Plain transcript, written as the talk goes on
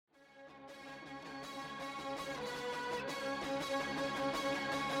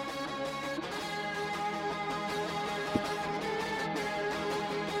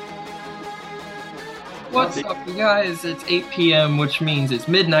What's up, you guys? It's 8 p.m., which means it's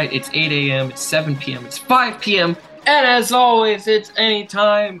midnight, it's 8 a.m., it's 7 p.m., it's 5 p.m., and as always, it's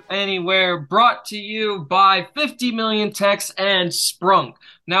anytime, anywhere, brought to you by 50 Million Techs and Sprunk.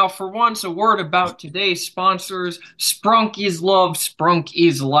 Now, for once, a word about today's sponsors. Sprunk is love, Sprunk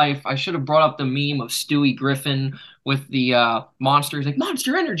is life. I should have brought up the meme of Stewie Griffin with the monsters, like,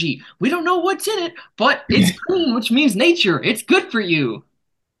 Monster Energy. We don't know what's in it, but it's clean, which means nature. It's good for you.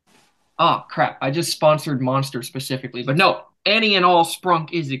 Oh crap, I just sponsored Monster specifically. But no, any and all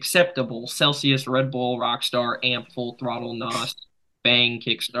Sprunk is acceptable. Celsius, Red Bull, Rockstar, Amp, Full Throttle, NOS, Bang,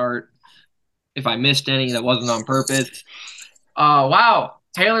 Kickstart. If I missed any, that wasn't on purpose. Wow.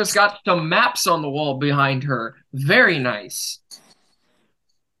 Taylor's got some maps on the wall behind her. Very nice.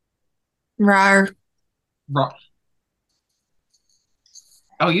 Rar. Rar.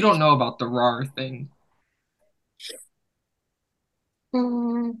 Oh, you don't know about the RAR thing.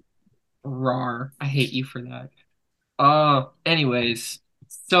 Mm, RAR. I hate you for that. Anyways.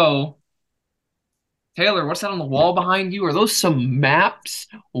 So Taylor, what's that on the wall behind you? Are those some maps?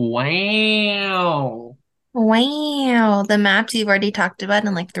 Wow. wow. The maps you've already talked about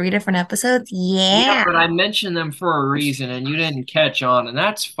in like three different episodes? Yeah, Yeah. but I mentioned them for a reason and you didn't catch on, and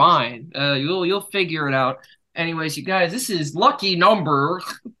that's fine. You'll figure it out. Anyways, you guys, this is lucky number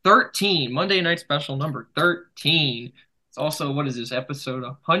 13, Monday night special number 13. It's also, what is this, episode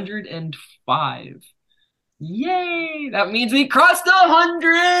 105. Yay! That means we crossed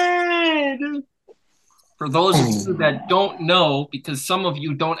 100! For those of you that don't know, because some of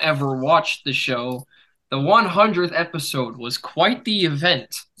you don't ever watch the show, the 100th episode was quite the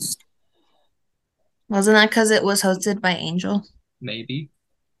event. Wasn't that because it was hosted by Angel? Maybe.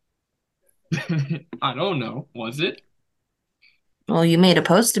 I don't know. Was it? Well, you made a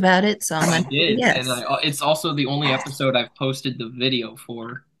post about it, so I'm I gonna say did, and yes. it's also the only episode I've posted the video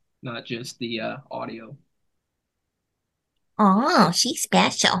for, not just the audio. Oh, she's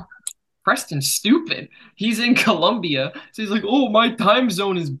special. Preston's stupid. He's in Colombia, so he's like, "Oh, my time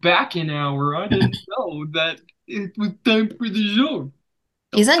zone is back an hour. I didn't know that it was time for the show."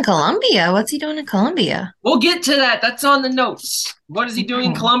 He's in Colombia. What's he doing in Colombia? We'll get to that. That's on the notes. What is he doing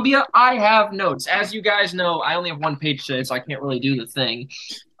in Oh. Colombia? I have notes. As you guys know, I only have one page today, so I can't really do the thing.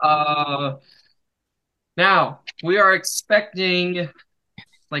 Uh, Now we are expecting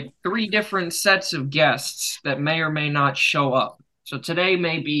like three different sets of guests that may or may not show up. So today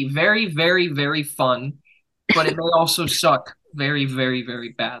may be very, very, very fun, but it may also suck very, very,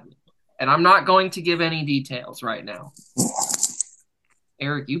 very badly. And I'm not going to give any details right now.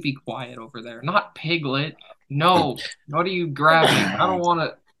 Eric, you be quiet over there. Not Piglet. No. What are you grabbing? I don't want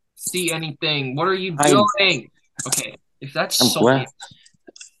to see anything. What are you I'm doing? Okay, if that's I'm Sully. glad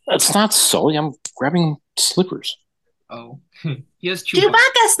that's not Sully. I'm grabbing slippers. Oh, he has Chewbacca.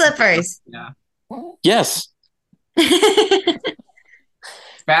 Chewbacca slippers. Yeah. Yes.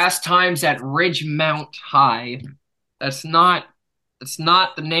 Fast Times at Ridgemount High. That's not that's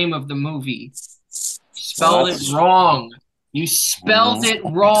not the name of the movie. Well, Spelled it that's wrong. You spelled it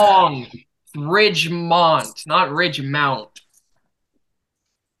wrong. Ridgemont, not Ridgemount.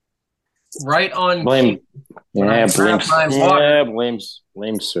 Right on cue. blame. When I Yeah, grab my water,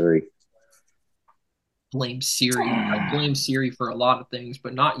 blame Siri. blame Siri. I blame Siri for a lot of things,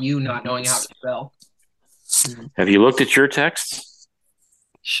 but not you not knowing how to spell. Have you looked at your texts?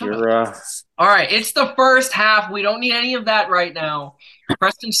 Shut up. Your All right, it's the first half. We don't need any of that right now.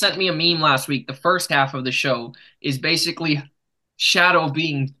 Preston sent me a meme last week. The first half of the show is basically Shadow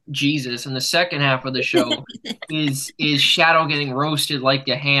being Jesus, and the second half of the show is Shadow getting roasted like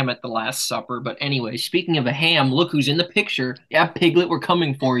a ham at the Last Supper. But anyway, speaking of a ham, look who's in the picture. Yeah, Piglet, we're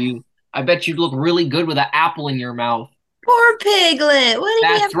coming for you. I bet you'd look really good with an apple in your mouth. Poor Piglet. What did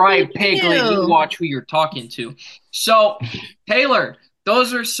he have That's to do right, to Piglet. You you? watch who you're talking to. So, Taylor,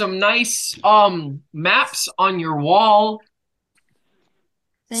 those are some nice maps on your wall.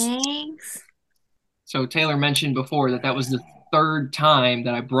 Thanks. So Taylor mentioned before that that was the third time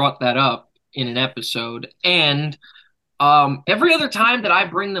that I brought that up in an episode, and every other time that I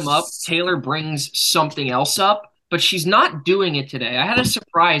bring them up, Taylor brings something else up, but she's not doing it today. I had a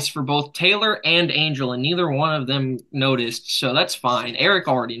surprise for both Taylor and Angel, and neither one of them noticed, so that's fine. Eric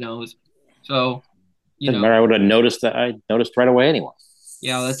already knows. So, you doesn't know, matter. I would have noticed that. I noticed right away anyway.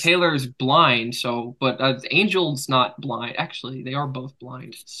 yeah, the Taylor's blind, so but Angel's not blind. Actually, they are both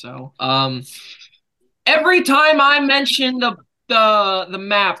blind. So, every time I mention the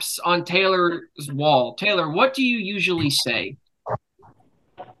maps on Taylor's wall, Taylor, what do you usually say?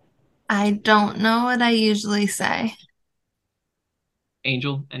 I don't know what I usually say.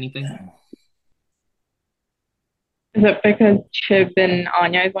 Angel, anything? Is it because Chib and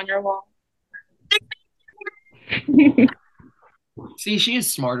Anya is on your wall? See, she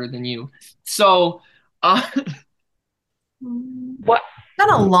is smarter than you. So, uh, What?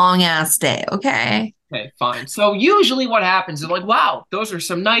 Not a long ass day, okay? okay, fine. So usually what happens is like, wow, those are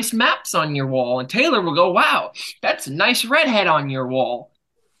some nice maps on your wall. And Taylor will go, wow, that's a nice redhead on your wall.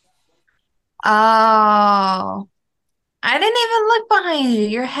 Oh, I didn't even look behind you.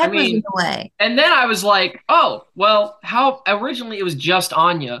 Your I head was in mean, the way. and then I was like, oh, well, how originally it was just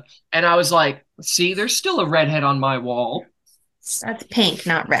Anya. And I was like, see, there's still a redhead on my wall. That's pink,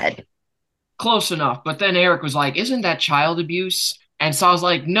 not red. Close enough. But then Eric was like, isn't that child abuse? And so I was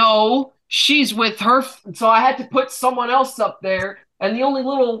like, no, she's with her. So I had to put someone else up there. And the only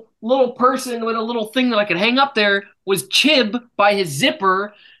little person with a little thing that I could hang up there was Chib by his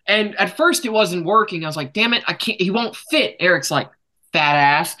zipper. And at first it wasn't working. I was like, damn it, I can't, he won't fit. Eric's like, fat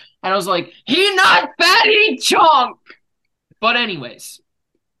ass. And I was like, he not fatty chunk. But anyways,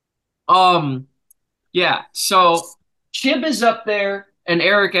 um, yeah, so Chib is up there, and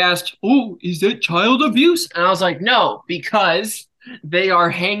Eric asked, oh, is that child abuse? And I was like, no, because they are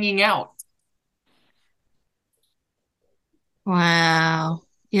hanging out. Wow.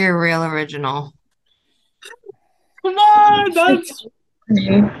 You're real original. Come on, that's.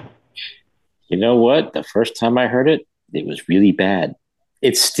 You know what? The first time I heard it, it was really bad.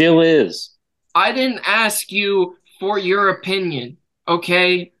 It still is. I didn't ask you for your opinion,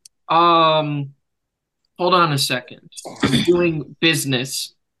 okay? Um, hold on a second. I'm doing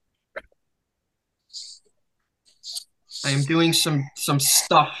business. I am doing some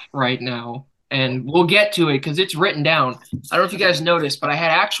stuff right now, and we'll get to it because it's written down. I don't know if you guys noticed, but I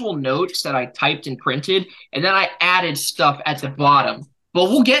had actual notes that I typed and printed, and then I added stuff at the bottom. But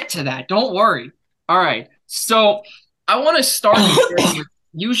we'll get to that. Don't worry. All right. So I want to start.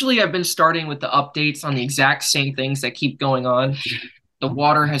 Usually, I've been starting with the updates on the exact same things that keep going on. The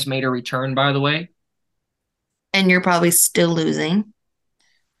water has made a return, by the way. And you're probably still losing.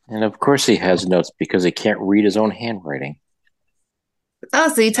 And of course he has notes because he can't read his own handwriting. Oh,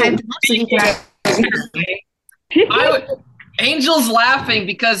 so you typed them up so you can. Angel's laughing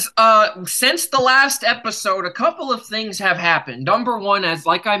because since the last episode, a couple of things have happened. Number one, as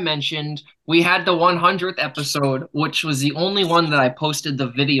like I mentioned, we had the 100th episode, which was the only one that I posted the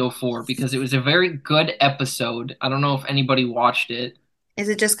video for because it was a very good episode. I don't know if anybody watched it. Is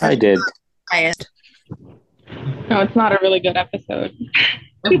it just I because did. biased? No, it's not a really good episode.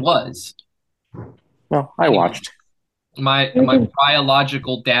 It was. Well, I watched. My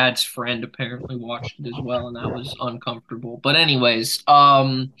biological dad's friend apparently watched it as well, and that was uncomfortable. But anyways,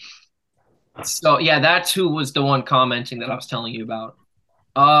 so yeah, that's who was the one commenting that I was telling you about.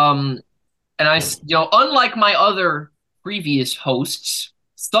 And unlike my other previous hosts,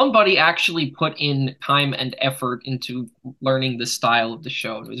 somebody actually put in time and effort into learning the style of the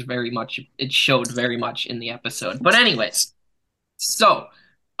show. It showed very much in the episode. But anyways, so,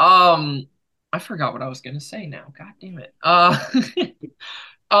 I forgot what I was gonna say now. God damn it.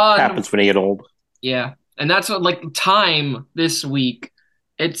 Happens when you get old. Yeah, and that's what like time this week.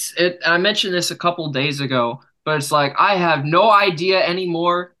 I mentioned this a couple days ago, but it's like I have no idea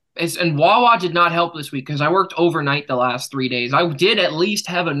anymore. And Wawa did not help this week because I worked overnight the last 3 days. I did at least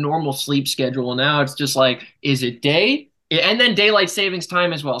have a normal sleep schedule. Now it's just like, is it day? And then daylight savings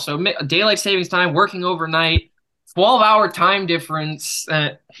time as well. So daylight savings time, working overnight, 12-hour time difference.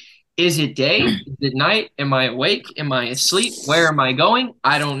 Is it day? Is it night? Am I awake? Am I asleep? Where am I going?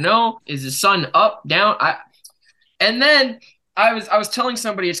 I don't know. Is the sun up, down? And then I was telling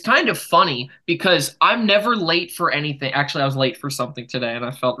somebody it's kind of funny because I'm never late for anything. Actually, I was late for something today and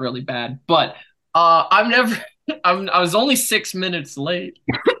I felt really bad. But I'm never I was only 6 minutes late.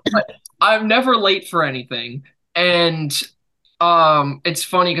 But I'm never late for anything. And it's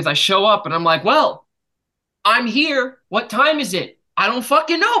funny because I show up and I'm like, well, I'm here. What time is it? I don't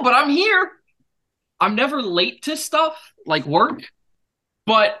fucking know, but I'm here. I'm never late to stuff like work.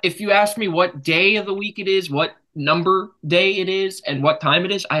 But if you ask me what day of the week it is, what number day it is, and what time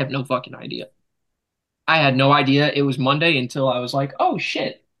it is, I have no fucking idea. I had no idea it was Monday until I was like, oh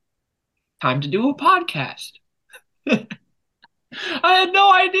shit, time to do a podcast. I had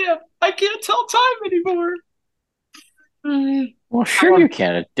no idea. I can't tell time anymore. Well, sure you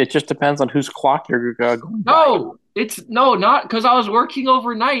can. It just depends on whose clock you're going by. No, not because I was working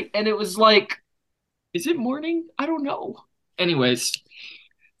overnight and it was like, is it morning? I don't know. Anyways,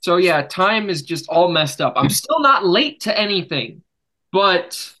 so yeah, time is just all messed up. I'm still not late to anything,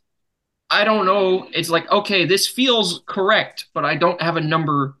 but I don't know. It's like, okay, this feels correct, but I don't have a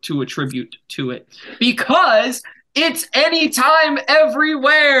number to attribute to it because it's anytime,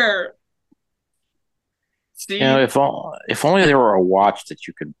 everywhere. See? You know, if only there were a watch that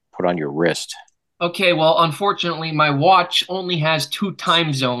you could put on your wrist. Okay, well, unfortunately, my watch only has two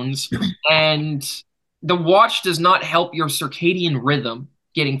time zones, and the watch does not help your circadian rhythm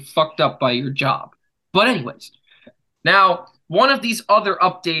getting fucked up by your job. But anyways, now one of these other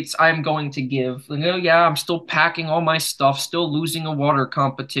updates I'm going to give, yeah, I'm still packing all my stuff, still losing a water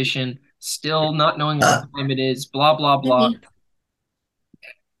competition, still not knowing what time it is, blah blah blah. Maybe.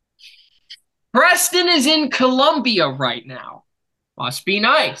 Preston is in Colombia right now. Must be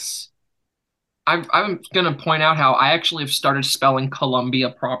nice. I'm gonna point out how I actually have started spelling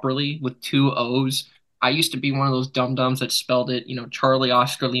Columbia properly with two O's. I used to be one of those dum-dums that spelled it, Charlie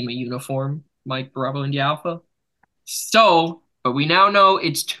Oscar Lima uniform, Mike Bravo India Alpha. So, but we now know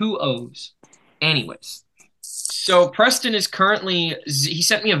it's two O's. Anyways, so Preston is currently, he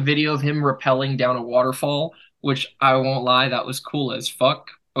sent me a video of him rappelling down a waterfall, which I won't lie, that was cool as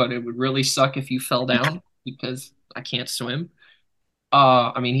fuck, but it would really suck if you fell down because I can't swim.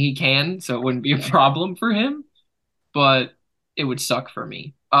 I mean, he can, so it wouldn't be a problem for him, but it would suck for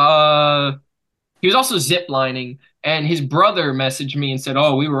me. He was also zip lining, and his brother messaged me and said,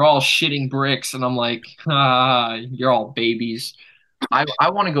 "Oh, we were all shitting bricks," and I'm like, "Ah, you're all babies." I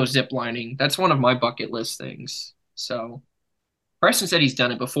want to go zip lining. That's one of my bucket list things. So Preston said he's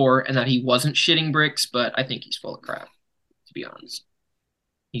done it before and that he wasn't shitting bricks, but I think he's full of crap, to be honest.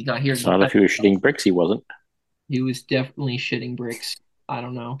 He's not here to It's not if he was shooting bricks, he wasn't. He was definitely shitting bricks. I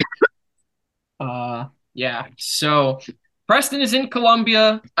don't know. Yeah. So Preston is in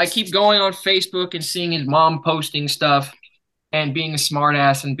Colombia. I keep going on Facebook and seeing his mom posting stuff and being a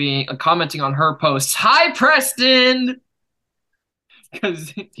smartass and being commenting on her posts. Hi, Preston,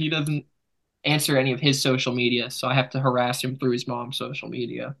 because he doesn't answer any of his social media, so I have to harass him through his mom's social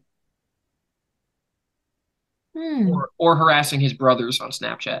media Hmm. or harassing his brothers on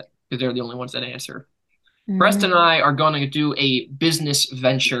Snapchat because they're the only ones that answer. Hmm. Preston and I are going to do a business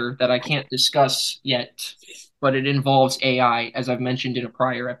venture that I can't discuss yet, but it involves AI, as I've mentioned in a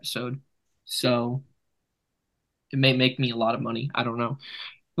prior episode. So it may make me a lot of money. I don't know.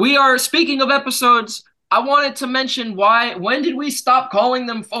 We are speaking of episodes. I wanted to mention when did we stop calling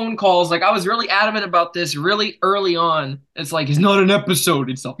them phone calls? Like I was really adamant about this really early on. It's like it's not an episode,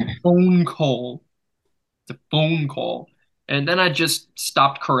 it's a phone call. It's a phone call. And then I just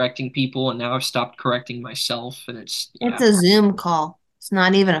stopped correcting people and now I've stopped correcting myself and yeah. It's a Zoom call. It's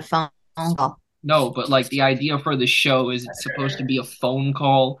not even a phone call. No, but like the idea for the show is it's supposed to be a phone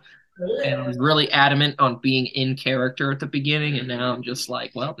call. And I was really adamant on being in character at the beginning, and now I'm just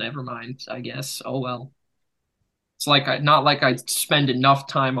like, well, never mind, I guess. Oh well. It's like not like I spend enough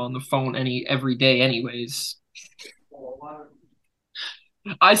time on the phone every day anyways.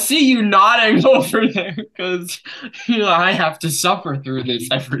 I see you nodding over there because I have to suffer through this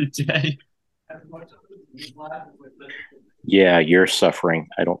every day. Yeah, you're suffering.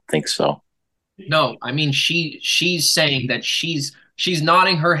 I don't think so. No, I mean she's saying that she's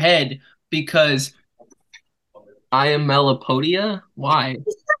nodding her head because I am Melipodia. Why?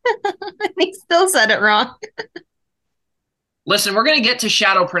 He still said it wrong. Listen, we're gonna get to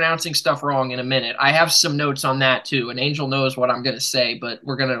Shadow pronouncing stuff wrong in a minute. I have some notes on that too, and Angel knows what I'm gonna say, but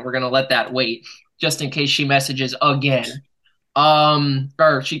we're gonna let that wait just in case she messages again.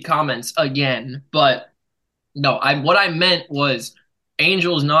 Or she comments again. But no, what I meant was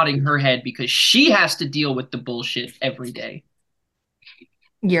Angel's nodding her head because she has to deal with the bullshit every day.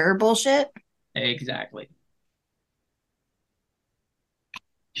 Your bullshit. Exactly.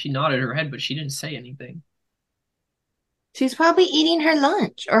 She nodded her head, but she didn't say anything. She's probably eating her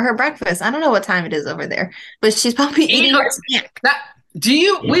lunch or her breakfast. I don't know what time it is over there, but she's probably eating her snack.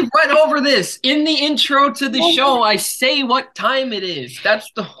 We went over this in the intro to the show. I say what time it is. That's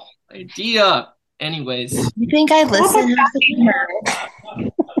the whole idea. Anyways, You think I listen?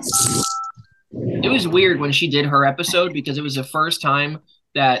 it was weird when she did her episode because it was the first time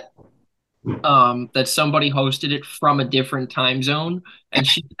that that somebody hosted it from a different time zone, and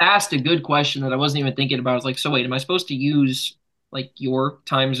she asked a good question that I wasn't even thinking about. I was like, so wait, am I supposed to use like your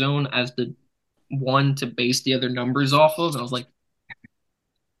time zone as the one to base the other numbers off of? And I was like,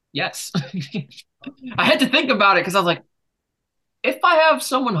 yes. I had to think about it because I was like, if I have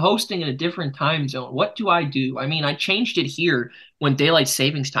someone hosting in a different time zone, what do I do? I mean, I changed it here when daylight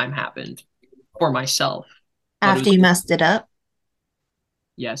savings time happened for myself. After you messed it up.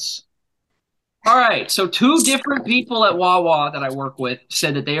 Yes. All right. So two different people at Wawa that I work with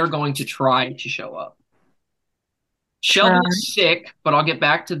said that they are going to try to show up. Sheldon's sick, but I'll get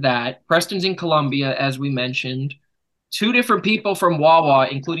back to that. Preston's in Colombia, as we mentioned. Two different people from Wawa,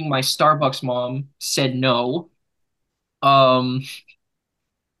 including my Starbucks mom, said no. Um,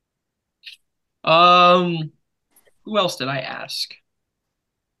 who else did I ask?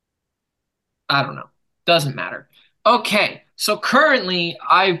 I don't know. Doesn't matter. Okay, so currently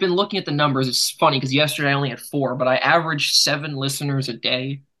I've been looking at the numbers. It's funny because yesterday I only had 4, but I averaged 7 listeners a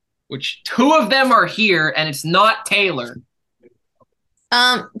day, which 2 of them are here, and it's not Taylor.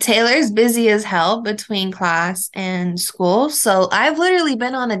 Taylor's busy as hell between class and school, so I've literally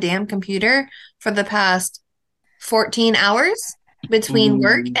been on a damn computer for the past 14 hours between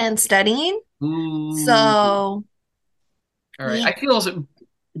work Ooh. and studying. Ooh. So, All right. yeah. I feel also.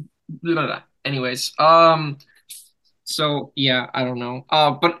 Blah, blah, blah. Anyways, so yeah, I don't know.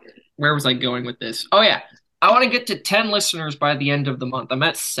 But where was I going with this? Oh yeah, I want to get to 10 listeners by the end of the month. I'm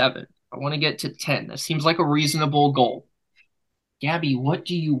at 7. I want to get to 10. That seems like a reasonable goal. Gabby, what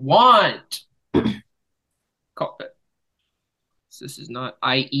do you want? Call it. This is not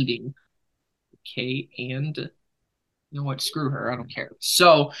I eating. Okay, and you know what? Screw her. I don't care.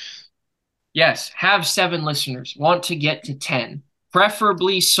 So, yes, have 7 listeners. Want to get to 10.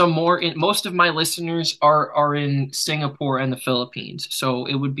 Preferably some more in most of my listeners are in Singapore and the Philippines. So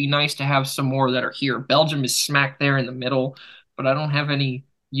it would be nice to have some more that are here. Belgium is smack there in the middle, but I don't have any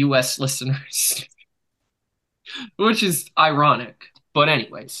US listeners, which is ironic. But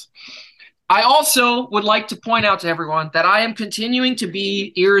anyways, I also would like to point out to everyone that I am continuing to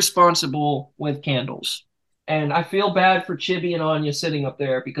be irresponsible with candles. And I feel bad for Chibi and Anya sitting up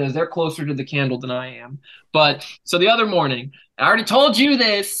there because they're closer to the candle than I am. But so the other morning, I already told you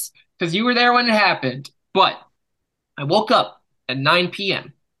this because you were there when it happened, but I woke up at 9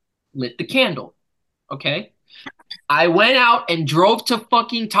 p.m., lit the candle, okay? I went out and drove to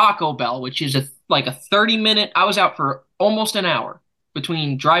fucking Taco Bell, which is like a 30-minute. I was out for almost an hour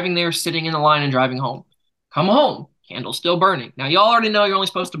between driving there, sitting in the line, and driving home. Come home, candle's still burning. Now, y'all already know you're only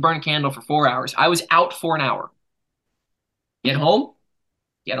supposed to burn a candle for 4 hours. I was out for an hour. Get home,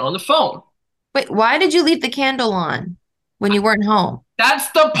 get on the phone. Wait, why did you leave the candle on when you weren't home? That's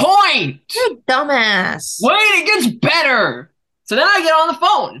the point. You dumbass. Wait, it gets better. So then I get on the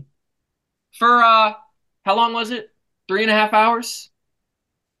phone for how long was it? 3.5 hours?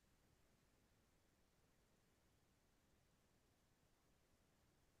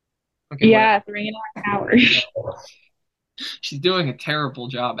 Okay, Yeah, 3.5 hours. she's doing a terrible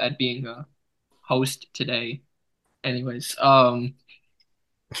job at being a host today. Anyways, 3.5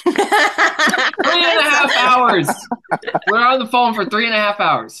 hours. We're on the phone for 3.5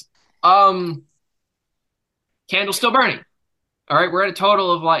 hours. Candle's still burning. All right, we're at a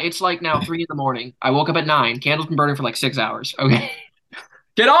total of like it's like now 3 in the morning. I woke up at 9. Candle's been burning for like 6 hours. Okay.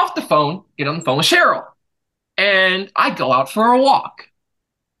 Get off the phone, get on the phone with Cheryl. And I go out for a walk.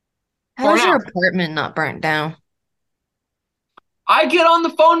 How is your apartment not burnt down? I get on the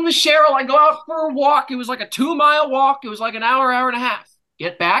phone with Cheryl. I go out for a walk. It was like a 2-mile walk. It was like an hour, hour and a half.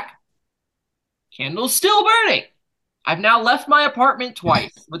 Get back. Candle's still burning. I've now left my apartment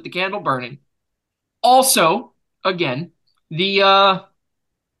twice with the candle burning. Also, again, the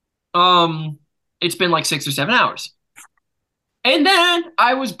it's been like 6 or 7 hours. And then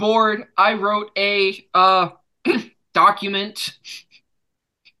I was bored. I wrote a document.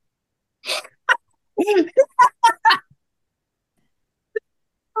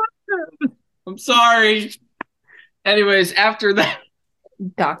 I'm sorry. Anyways, after that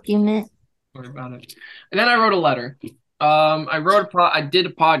Document. worry about it. And then I wrote a letter. I did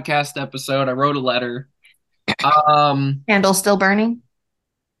a podcast episode. I wrote a letter. Candle still burning?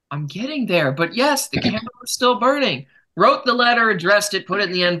 I'm getting there, but yes, the candle is still burning. Wrote the letter, addressed it, put it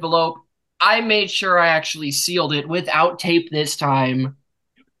in the envelope. I made sure I actually sealed it without tape this time.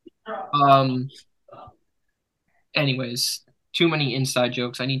 Anyways, too many inside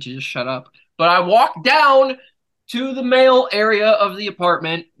jokes. I need to just shut up. But I walked down to the mail area of the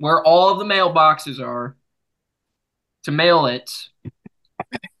apartment where all of the mailboxes are to mail it.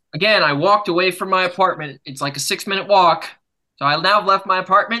 Again, I walked away from my apartment. It's like a 6-minute walk. So I now have left my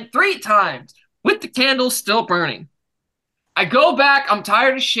apartment 3 times with the candles still burning. I go back. I'm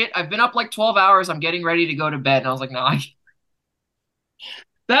tired of shit. I've been up like 12 hours. I'm getting ready to go to bed. And I was like, no,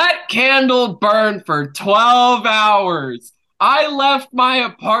 that candle burned for 12 hours. I left my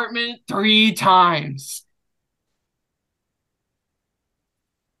apartment 3 times.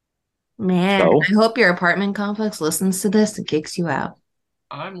 Man, So? I hope your apartment complex listens to this and kicks you out.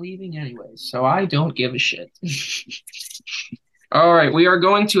 I'm leaving anyway, so I don't give a shit. All right, we are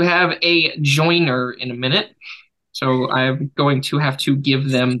going to have a joiner in a minute. So I'm going to have to give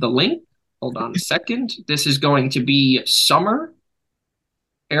them the link. Hold on a second. This is going to be Summer.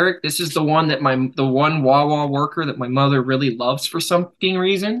 Eric, this is the one the one Wawa worker that my mother really loves for some fucking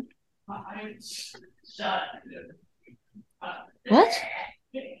reason. What?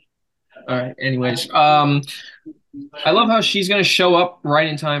 All right, anyways, I love how she's gonna show up right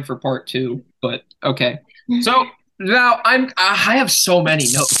in time for part 2. But okay. So now I have so many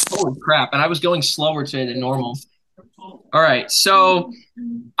notes. Holy crap. And I was going slower today than normal. All right. So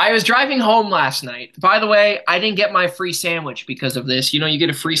I was driving home last night. By the way, I didn't get my free sandwich because of this. You know, you get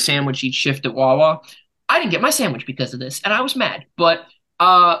a free sandwich each shift at Wawa. I didn't get my sandwich because of this, and I was mad. But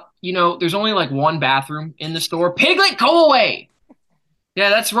you know, there's only like one bathroom in the store. Piglet, go away. Yeah,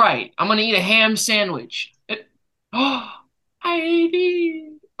 that's right. I'm gonna eat a ham sandwich. Oh, I ate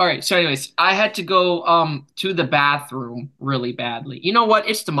it. All right, so anyways, I had to go to the bathroom really badly. You know what?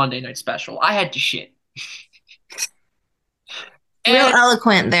 It's the Monday night special. I had to shit. Real And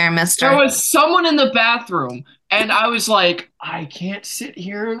eloquent there, there mister. was someone in the bathroom, and I was like, I can't sit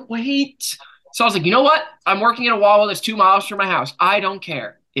here and wait. So I was like, you know what? I'm working at a Wawa that's 2 miles from my house. I don't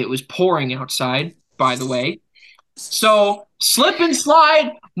care. It was pouring outside, by the way. So slip and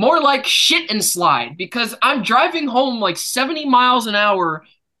slide, more like shit and slide, because I'm driving home like 70 miles an hour.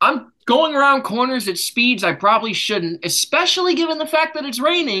 I'm going around corners at speeds I probably shouldn't, especially given the fact that it's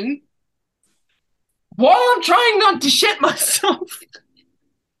raining, while I'm trying not to shit myself.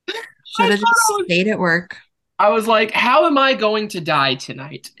 Should have just stayed at work. I was like, how am I going to die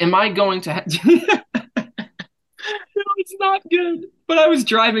tonight? Am I going to No, it's not good. But I was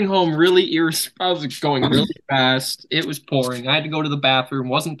driving home really I was going really fast. It was pouring. I had to go to the bathroom,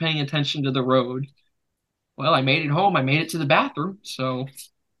 wasn't paying attention to the road. Well, I made it home. I made it to the bathroom, so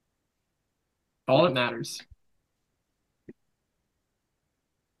all that matters.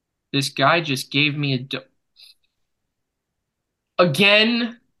 This guy just gave me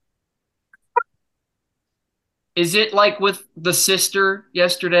again. Is it like with the sister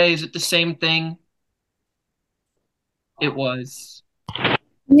yesterday? Is it the same thing? It was.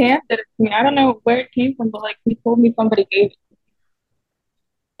 Yeah, that is me. I don't know where it came from, but like he told me somebody gave it.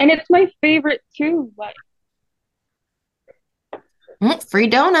 And it's my favorite too. Like Free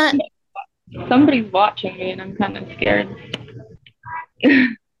donut. somebody's watching me and I'm kind of scared.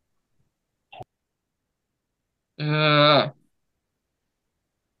 Uh,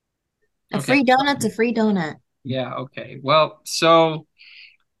 A okay. free donut's a free donut. Yeah, okay. Well, so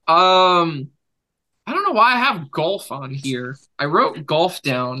I don't know why I have golf on here. I wrote golf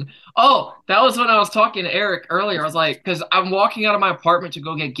down. Oh, that was when I was talking to Eric earlier. I was like, because I'm walking out of my apartment to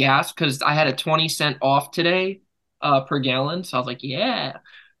go get gas because I had a 20 cent off today, per gallon. So I was like, yeah.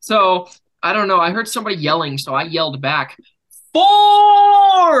 So I don't know. I heard somebody yelling, so I yelled back,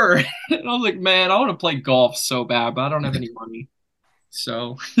 4! And I was like, man, I want to play golf so bad, but I don't have any money.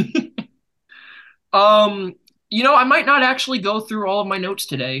 So um, you know, I might not actually go through all of my notes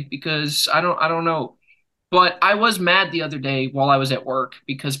today because I don't know. But I was mad the other day while I was at work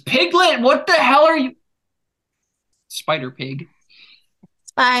because Piglet, what the hell are you? Spider Pig.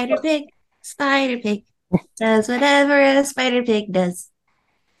 Spider pig. Spider pig. Does whatever a spider pig does.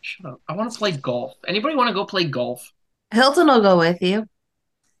 Shut up. I want to play golf. Anybody want to go play golf? Hilton will go with you.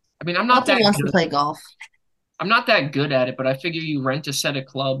 I mean, I'm not Hilton that wants to good. play golf. I'm not that good at it, but I figure you rent a set of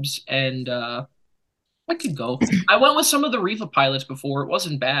clubs and I could go. I went with some of the Riva pilots before. It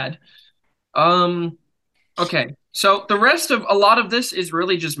wasn't bad. Um, okay. So the rest of a lot of this is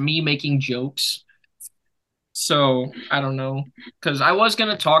really just me making jokes. So I don't know, because I was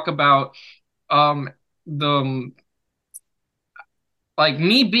gonna talk about um the like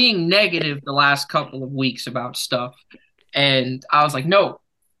me being negative the last couple of weeks about stuff, and I was like, no,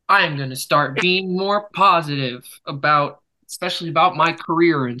 I am gonna start being more positive about, especially about my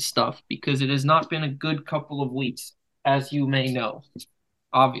career and stuff, because it has not been a good couple of weeks, as you may know,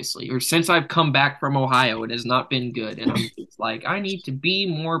 obviously, or since I've come back from Ohio, it has not been good. And I'm just like, I need to be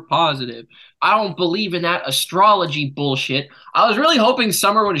more positive. I don't believe in that astrology bullshit. I was really hoping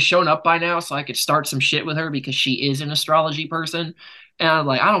Summer would have shown up by now so I could start some shit with her because she is an astrology person. And I'm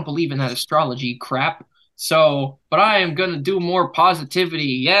like, I don't believe in that astrology crap. So, but I am going to do more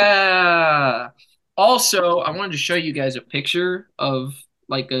positivity. Yeah. Also, I wanted to show you guys a picture of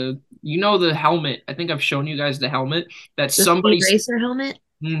like you know, the helmet. I think I've shown you guys the helmet that The somebody speed racer helmet.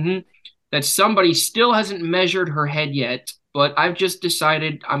 that somebody still hasn't measured her head yet, but I've just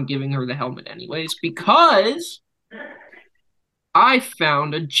decided I'm giving her the helmet anyways because I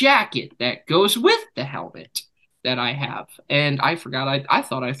found a jacket that goes with the helmet that I have. And I forgot I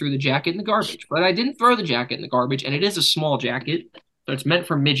thought I threw the jacket in the garbage, but I didn't throw the jacket in the garbage, and it is a small jacket, so it's meant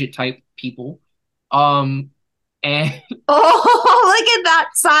for midget type people. And Oh, look at that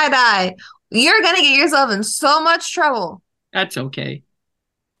side eye. You're gonna get yourself in so much trouble. that's okay.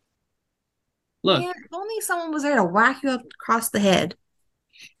 Look, Man, if only someone was there to whack you across the head.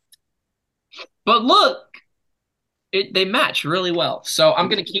 but look, they match really well. So I'm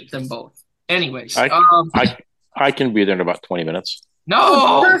gonna keep them both. Anyways, I can be there in about 20 minutes.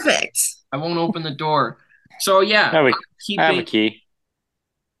 Oh, no, perfect. I won't open the door. So I yeah, have a, I'm I have a keeping. key.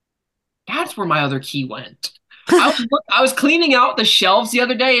 That's where my other key went. I was cleaning out the shelves the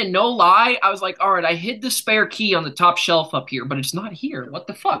other day, and no lie, I was like, all right, I hid the spare key on the top shelf up here, but it's not here. What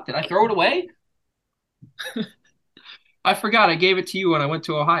the fuck? Did I throw it away? I forgot I gave it to you when I went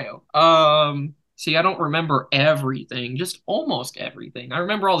to Ohio. See, I don't remember everything, just almost everything. I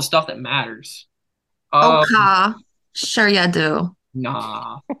remember all the stuff that matters. Um, Okay. Sure you do.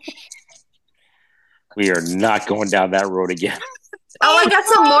 nah. We are not going down that road again. Oh, I got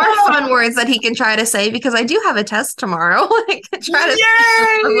some more fun words that he can try to say because I do have a test tomorrow. I can try to say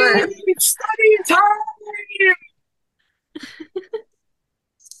some fun Yay! words. Study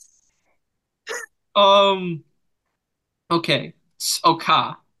time! Okay.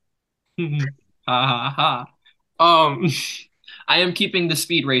 Oka. Ha ha ha. Um, I am keeping the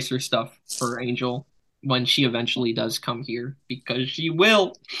Speed Racer stuff for Angel when she eventually does come here because she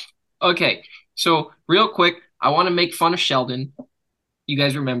will. Okay, so real quick, I want to make fun of Sheldon. You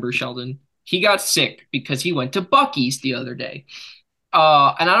guys remember Sheldon? He got sick because he went to Bucky's the other day.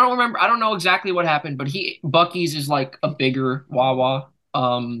 And I don't know exactly what happened, but Bucky's is like a bigger Wawa,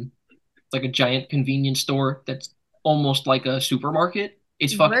 like a giant convenience store that's almost like a supermarket.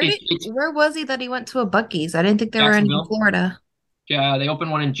 It's Where was he that he went to a Bucky's? I didn't think there were any in Jacksonville. Florida. Yeah, they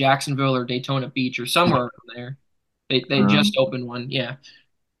opened one in Jacksonville or Daytona Beach or somewhere around there. They just Um, opened one. Yeah.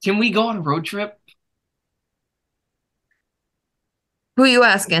 Can we go on a road trip? who are you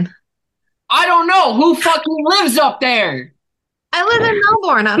asking? I don't know who fucking lives up there. I live in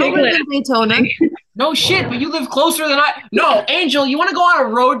Melbourne. I don't live in Daytona. No shit, but you live closer than I. No, Angel, you want to go on a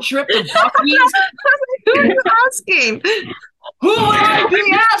road trip to Bucky's? Who are you asking? Who would I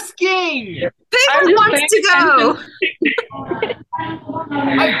be asking? People just wants to go.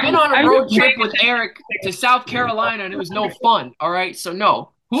 I've been on a I'm road just trip with Eric to South Carolina and it was no fun. All right, so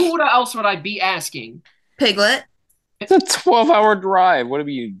no. Else would I be asking? Piglet. It's a 12-hour drive. What have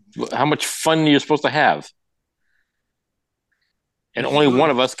you? How much fun are you supposed to have? And only one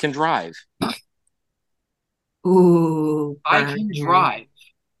of us can drive. Ooh, I can Brian. drive.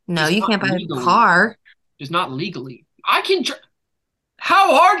 No, Just you not can't buy a legally. car. Just not legally. I can.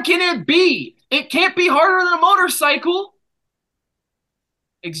 How hard can it be? It can't be harder than a motorcycle.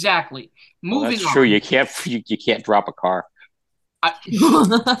 Exactly. Well, Moving that's true. on. You can't drop a car.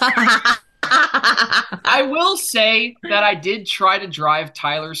 I will say that I did try to drive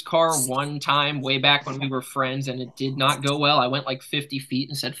Tyler's car one time way back when we were friends, and it did not go well. I went like 50 feet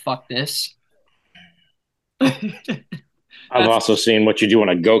and said, fuck this. I've also seen what you do on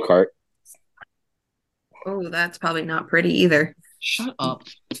a go-kart. Oh, that's probably not pretty either. Shut up.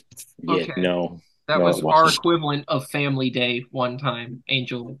 Yeah, Okay. no. That No, was it our wasn't. equivalent of family day one time.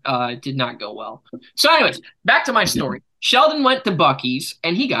 Angel did not go well. So, anyways, back to my story. Sheldon went to Bucky's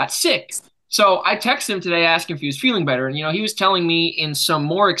and he got sick. So I texted him today asking if he was feeling better. And, he was telling me in some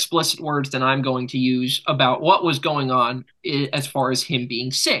more explicit words than I'm going to use about what was going on as far as him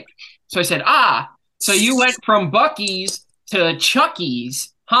being sick. So I said, so you went from Bucky's to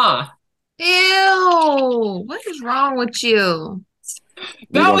Chucky's, huh? Ew, what is wrong with you?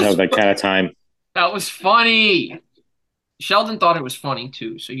 We don't have that kind of time. That was funny. Sheldon thought it was funny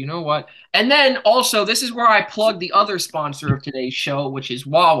too. So you know what? And then also, this is where I plug the other sponsor of today's show, which is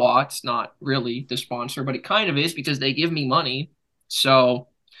Wawa. It's not really the sponsor, but it kind of is because they give me money. So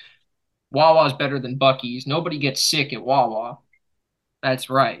Wawa's better than Bucky's. Nobody gets sick at Wawa.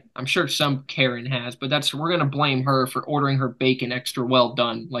 That's right. I'm sure some Karen has, but we're gonna blame her for ordering her bacon extra well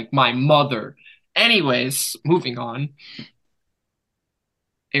done, like my mother. Anyways, moving on.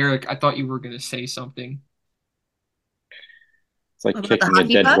 Eric, I thought you were gonna say something. It's like What about the kicking a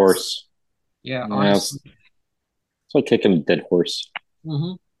hockey dead pucks? horse. Yeah, Yeah, honestly. it's like kicking a dead horse.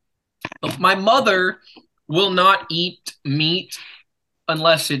 Mhm. My mother will not eat meat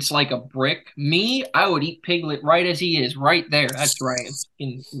unless it's like a brick. Me, I would eat Piglet right as he is, right there. That's right.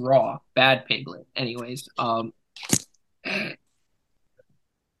 In raw, bad Piglet. Anyways, all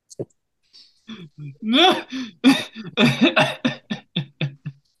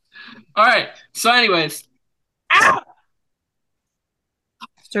right. So, anyways,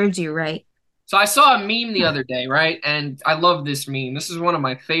 Serves you right. so I saw a meme the other day, right? And I love this meme. This is one of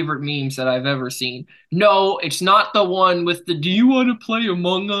my favorite memes that I've ever seen. No, it's not the one with the "Do you want to play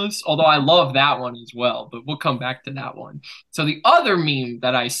Among Us?" Although I love that one as well, but we'll come back to that one. So the other meme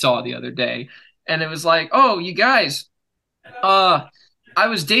that I saw the other day, and it was like, "Oh, you guys, I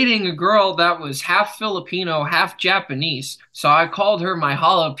was dating a girl that was half Filipino, half Japanese, so I called her my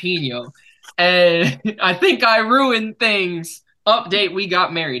jalapeno, and I think I ruined things." Update, we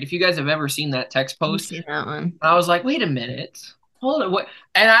got married. If you guys have ever seen that text I've post, seen that one. I was like, wait a minute. hold it. What?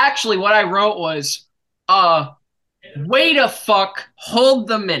 And actually, what I wrote was, way to fuck, hold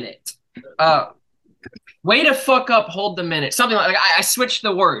the minute. Way to fuck up, hold the minute. Something like I switched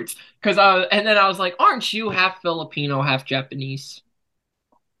the words because and then I was like, aren't you half Filipino, half Japanese?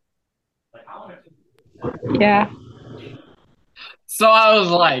 Yeah. So I was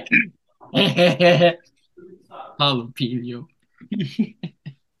like, jalapeno.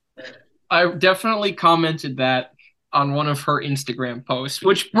 I definitely commented that on one of her Instagram posts,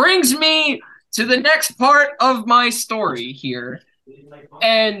 which brings me to the next part of my story here.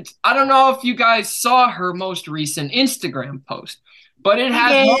 And I don't know if you guys saw her most recent Instagram post, but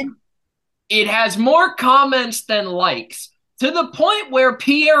it has more comments than likes, to the point where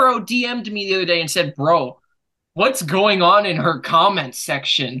Piero DM'd me the other day and said, "Bro, what's going on in her comment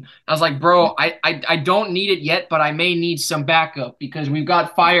section?" I was like, "Bro, I don't need it yet, but I may need some backup because we've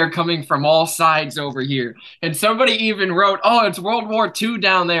got fire coming from all sides over here." And somebody even wrote, "Oh, it's World War II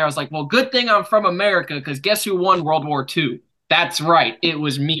down there." I was like, "Well, good thing I'm from America, because guess who won World War II? That's right, it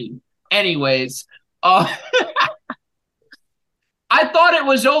was me." Anyways, uh, I thought it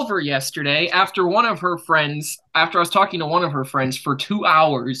was over yesterday after after I was talking to one of her friends for 2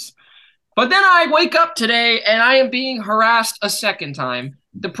 hours. But then I wake up today and I am being harassed a second time.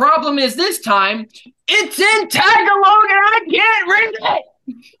 The problem is this time it's in Tagalog and I can't read it.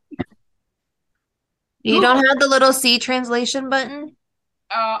 You don't have the little C translation button?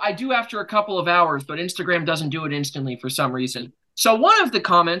 I do after a couple of hours, but Instagram doesn't do it instantly for some reason. So one of the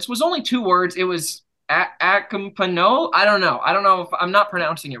comments was only 2 words. It was Acampanot. I don't know. I don't know if I'm not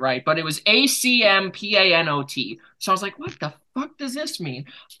pronouncing it right, but it was ACMPANOT. So I was like, what the fuck does this mean?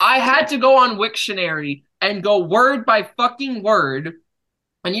 I had to go on Wiktionary and go word by fucking word.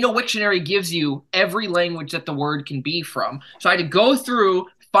 And you know, Wiktionary gives you every language that the word can be from. So I had to go through,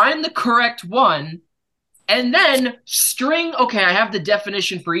 find the correct one, and then string. Okay, I have the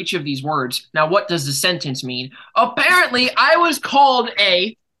definition for each of these words. Now, what does the sentence mean? Apparently, I was called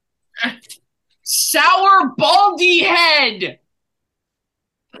a sour baldy head.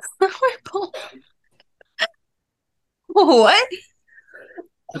 What?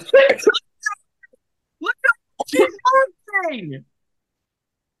 Look at this thing.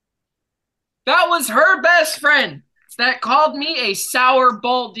 That was her best friend that called me a sour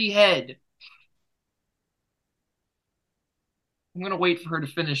baldy head. I'm gonna wait for her to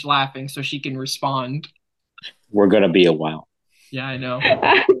finish laughing so she can respond. We're gonna be a while. Yeah, I know.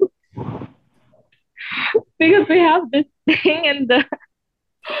 Because we have this thing in the,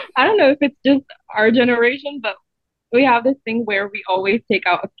 I don't know if it's just our generation, but we have this thing where we always take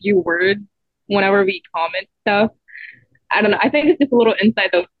out a few words whenever we comment stuff. I don't know. I think it's just a little inside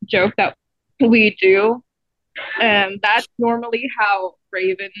the joke that we do. And that's normally how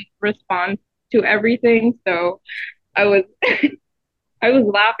Raven responds to everything. So I was I was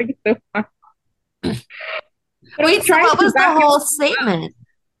laughing so much. Wait, so what was the whole statement?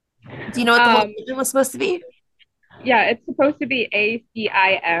 Do you know what the whole statement was supposed to be? Yeah, it's supposed to be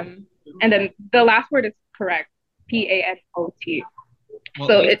ACIM, and then the last word is correct, PANOT. Well,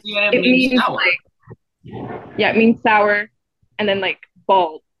 So it means sour. like, yeah, it means sour, and then like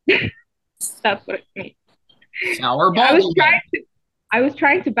bald. That's what it means. Sour baldy head. I was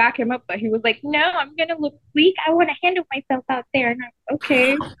trying to back him up, but he was like, "No, I'm gonna look weak. I want to handle myself out there." And I'm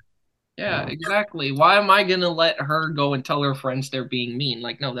okay. Yeah, exactly. Why am I gonna let her go and tell her friends they're being mean?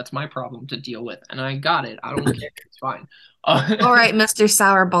 Like, no, that's my problem to deal with, and I got it. I don't care. It's fine. All right, Mr.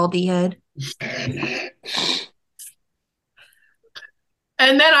 Sour Baldy Head.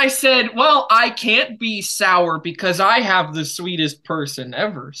 And then I said, well, I can't be sour because I have the sweetest person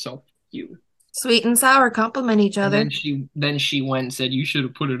ever. So you. Sweet and sour complement each And other. then she went and said, you should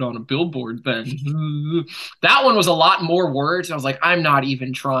have put it on a billboard then. That one was a lot more words. I was like, I'm not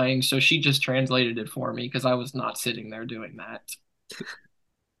even trying. So she just translated it for me because I was not sitting there doing that.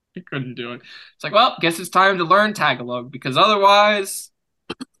 I couldn't do it. It's like, well, guess it's time to learn Tagalog because otherwise,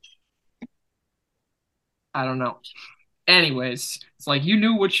 I don't know. Anyways, it's like you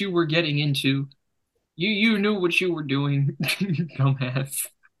knew what you were getting into. You knew what you were doing, dumbass.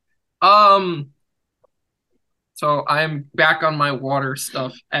 So I'm back on my water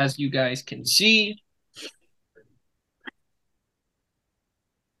stuff, as you guys can see.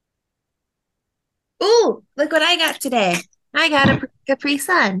 Ooh, look what I got today. I got a Capri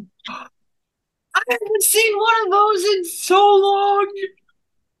Sun. I haven't seen one of those in so long.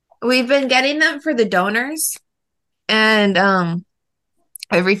 We've been getting them for the donors, and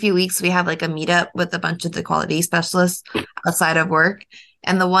every few weeks we have like a meetup with a bunch of the quality specialists outside of work.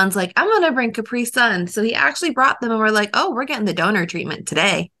 And the one's like, I'm gonna bring Capri Sun. So he actually brought them and we're like, oh, we're getting the donor treatment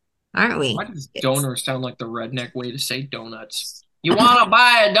today, aren't we? Why does donor sound like the redneck way to say donuts? You want to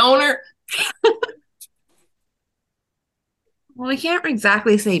buy a donor? Well, we can't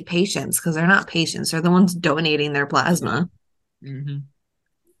exactly say patients because they're not patients. They're the ones donating their plasma. Mm-hmm.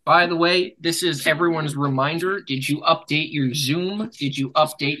 By the way, this is everyone's reminder. Did you update your Zoom? Did you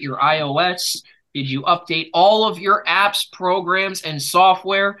update your iOS? Did you update all of your apps, programs, and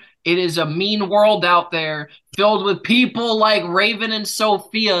software? It is a mean world out there filled with people like Raven and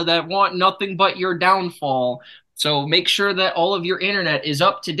Sophia that want nothing but your downfall. So make sure that all of your internet is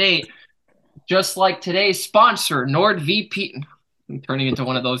up to date, just like today's sponsor, NordVPN. I'm turning into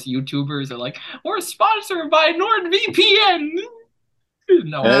one of those YouTubers. They're like, we're sponsored by NordVPN.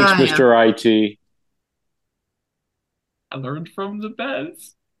 No, Thanks, Yeah. Mr. IT. I learned from the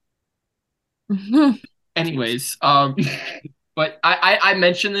best. Mhm. Anyways, but I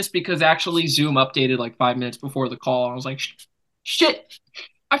mentioned this because actually Zoom updated like 5 minutes before the call. I was like, shit,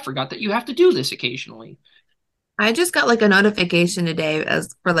 I forgot that you have to do this occasionally. I just got like a notification today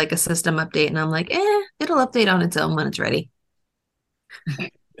as for like a system update, and I'm like, it'll update on its own when it's ready.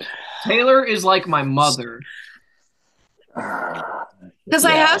 Taylor is like my mother. Because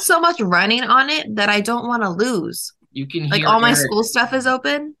I Yeah. have so much running on it that I don't want to lose. You can Like hear all my Eric. school stuff is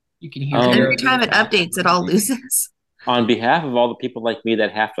open, You can hear Oh. and every Eric. time it updates, it all loses. On behalf of all the people like me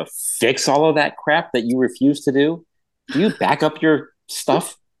that have to fix all of that crap that you refuse to do you back up your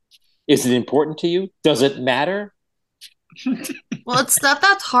stuff? Is it important to you? Does it matter? Well, it's stuff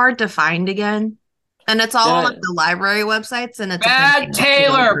that's hard to find again. And it's all on Yeah. like the library websites, and it's a Bad pain to go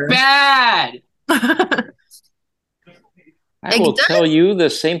Taylor, through. bad. I will tell you the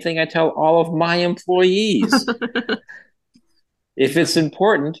same thing I tell all of my employees. If it's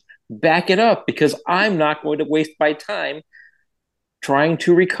important, back it up because I'm not going to waste my time trying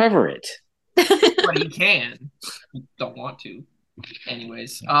to recover it. But you can. You don't want to.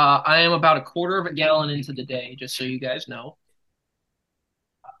 Anyways, I am about a quarter of a gallon into the day, just so you guys know.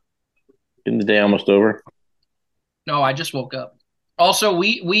 Isn't the day almost over? No, I just woke up. Also,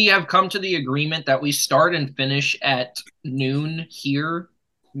 we have come to the agreement that we start and finish at noon here,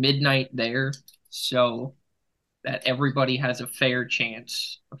 midnight there, so that everybody has a fair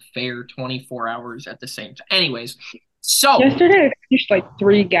chance, a fair 24 hours at the same time. Anyways, so Yesterday I finished like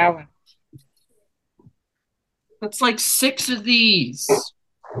 3 gallons. that's like 6 of these.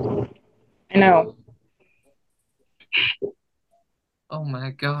 I know. Oh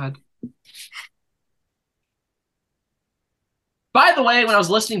my God. By the way, when I was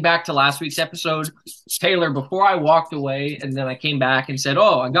listening back to last week's episode, Taylor, before I walked away and then I came back and said,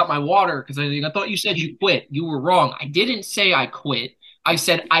 oh, I got my water because I thought you said you quit. You were wrong. I didn't say I quit. I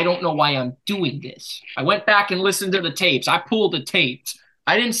said, I don't know why I'm doing this. I went back and listened to the tapes. I pulled the tapes.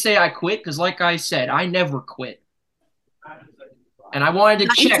 I didn't say I quit because, like I said, I never quit. And I wanted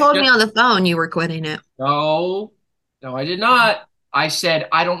to You check. told me on the phone you were quitting it. No, I did not. I said,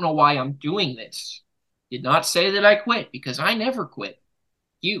 I don't know why I'm doing this. Did not say that I quit because I never quit.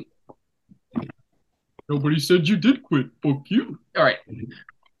 You. Nobody said you did quit. Fuck you. All right.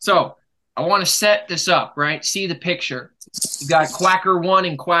 So I want to set this up, right? See the picture. You got Quacker 1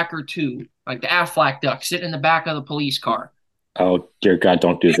 and Quacker 2, like the Aflac duck sitting in the back of the police car. Oh, dear God,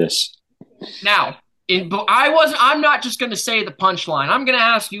 don't do this. Now, I'm not just going to say the punchline. I'm going to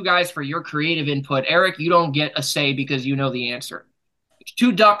ask you guys for your creative input. Eric, you don't get a say because you know the answer. There's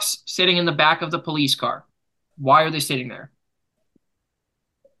 2 ducks sitting in the back of the police car. Why are they sitting there?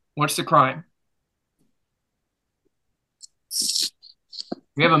 What's the crime?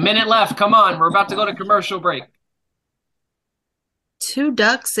 We have a minute left. Come on. We're about to go to commercial break. 2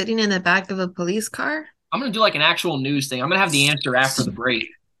 ducks sitting in the back of a police car? I'm going to do like an actual news thing. I'm going to have the answer after the break.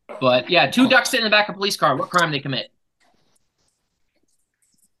 But yeah, 2 ducks sitting in the back of a police car. What crime they commit?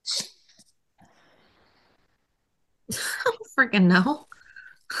 I don't freaking know.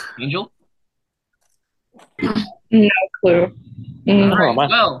 Angel? No clue. All right.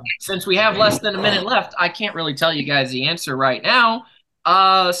 Well, since we have less than a minute left, I can't really tell you guys the answer right now.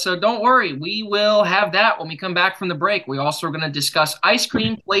 So don't worry. We will have that when we come back from the break. We're also going to discuss ice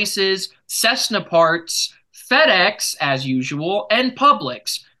cream places, Cessna parts, FedEx, as usual, and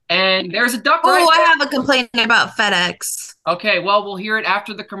Publix. And there's a duck right Oh, I there. have a complaint about FedEx. Okay, well, we'll hear it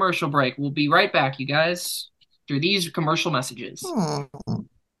after the commercial break. We'll be right back, you guys, through these commercial messages.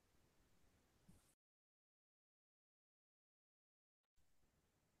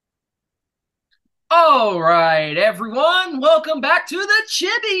 All right, everyone, welcome back to the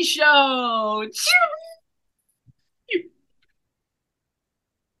Chibi Show.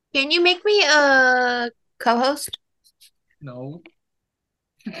 Can you make me a co-host? No.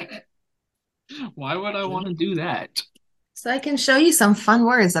 Why would I want to do that? So I can show you some fun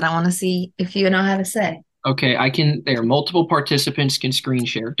words that I want to see if you know how to say. Okay, I can. There, multiple participants can screen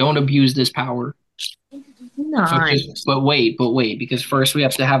share. Don't abuse this power. Nice. But wait, because first we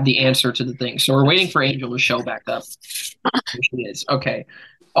have to have the answer to the thing. So we're waiting for Angel to show back up. Here she is. Okay.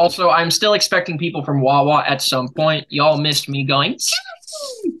 Also, I'm still expecting people from Wawa at some point. Y'all missed me going.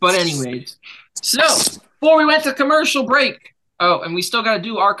 But anyways, so before we went to commercial break. Oh, and we still got to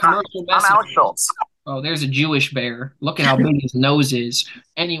do our commercial message. Oh, there's a Jewish bear. Look at how big his nose is.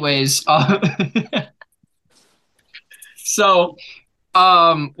 Anyways, so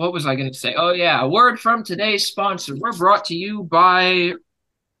what was I going to say? Oh yeah, a word from today's sponsor. We're brought to you by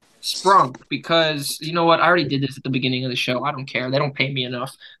Sprunk because you know what? I already did this at the beginning of the show. I don't care. They don't pay me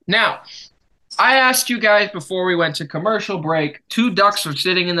enough. Now, I asked you guys before we went to commercial break. Two ducks were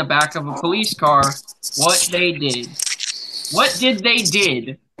sitting in the back of a police car. What they did? What did they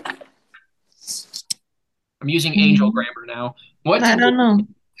did? I'm using angel grammar now. What I did don't know.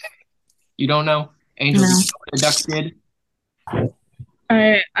 you don't know? Angel, No. you know what the ducks did?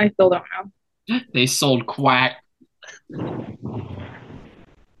 I still don't know. They sold quack.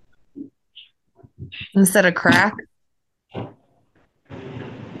 Instead of crack.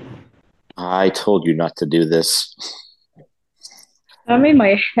 I told you not to do this. That made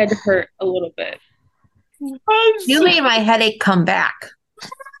my head hurt a little bit. You made my headache come back.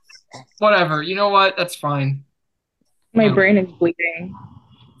 Whatever. You know what? That's fine. My Yeah. brain is bleeding.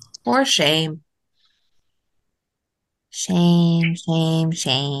 For shame. Shame, shame,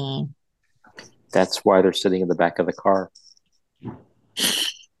 shame. That's why they're sitting in the back of the car.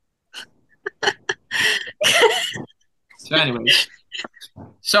 So, anyways.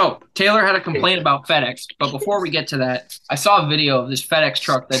 So, Taylor had a complaint about FedEx, but before we get to that, I saw a video of this FedEx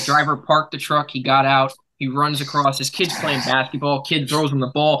truck. That driver parked the truck, he got out, he runs across, his kid's playing basketball, kid throws him the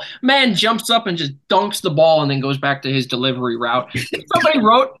ball, man jumps up and just dunks the ball and then goes back to his delivery route. Somebody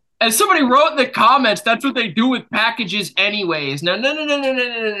wrote in the comments, that's what they do with packages anyways. No.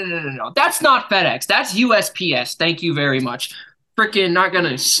 That's not FedEx. That's USPS. Thank you very much. Freaking not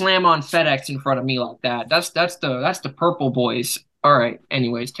gonna slam on FedEx in front of me like that. That's the purple boys. All right.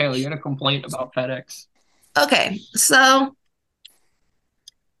 Anyways, Taylor, you had a complaint about FedEx. Okay, so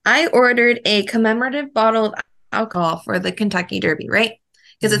I ordered a commemorative bottle of alcohol for the Kentucky Derby, right?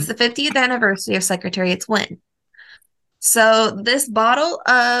 Because it's the 50th anniversary of Secretariat's win. So this bottle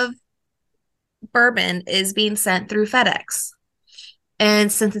of bourbon is being sent through FedEx.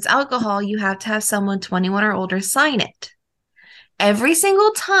 And since it's alcohol, you have to have someone 21 or older sign it. Every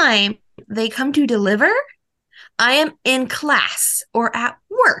single time they come to deliver, I am in class or at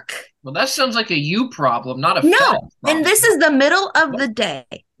work. Well, that sounds like a you problem, not a No, FedEx problem. and this is the middle of the day.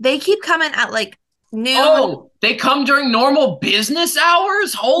 They keep coming at like noon. Oh, they come during normal business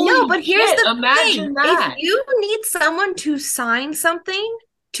hours? Holy No, but here's shit, the imagine thing. that. If you need someone to sign something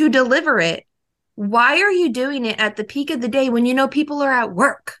to deliver it, why are you doing it at the peak of the day when you know people are at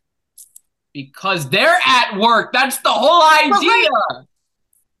work? Because they're at work. That's the whole idea.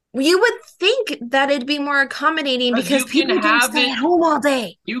 You would think that it'd be more accommodating because people don't stay at home all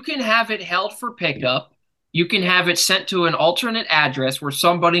day. You can have it held for pickup. You can have it sent to an alternate address where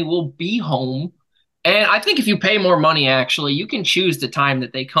somebody will be home. And I think if you pay more money, actually, you can choose the time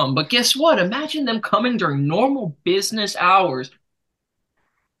that they come. But guess what? Imagine them coming during normal business hours.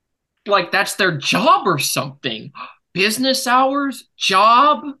 Like that's their job or something. Business hours,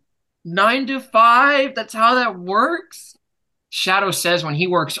 job, 9 to 5. That's how that works. Shadow says when he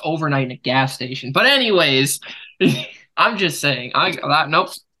works overnight in a gas station. But anyways, I'm just saying. Nope.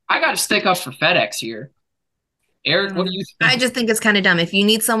 I got to stick up for FedEx here. Eric, what do you think? I just think it's kind of dumb. If you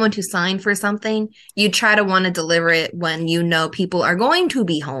need someone to sign for something, you try to want to deliver it when you know people are going to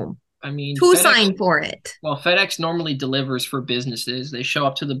be home. I mean, to sign for it. Well, FedEx normally delivers for businesses. They show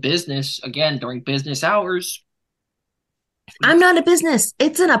up to the business again during business hours. I'm not a business.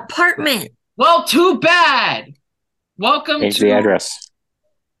 It's an apartment. Well, too bad. Welcome Change to the address.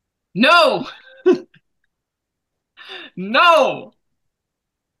 No. No.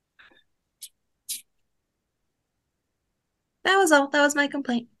 That was all. That was my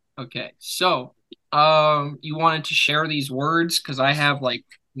complaint. Okay. So, you wanted to share these words because I have like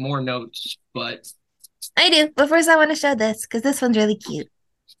more notes, but I do. But first I want to show this because this one's really cute.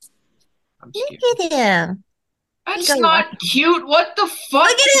 I'm scared. Look at him. That's not cute. What the fuck?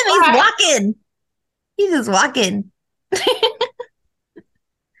 Look at him. He's walking. He's just walking.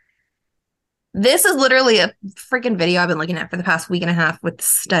 This is literally a freaking video I've been looking at for the past week and a half with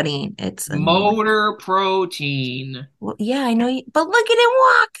studying. It's motor protein. Well, yeah, I know. But look at him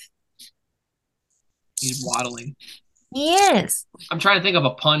walk. He's waddling. Yes. I'm trying to think of a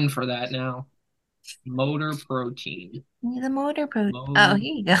pun for that now. Motor protein. The motor protein. Oh, Mo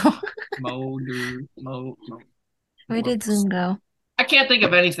here you go. motor mo, mo Where did Zoom go? I can't think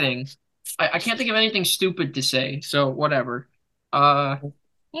of anything. I can't think of anything stupid to say, so whatever. Uh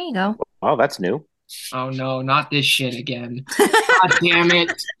Here you go. Oh, that's new. oh no, not this shit again. God damn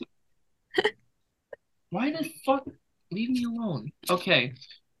it. Why the fuck leave me alone? Okay.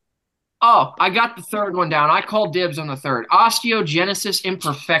 Oh, I got the third one down. I called dibs on the third. Osteogenesis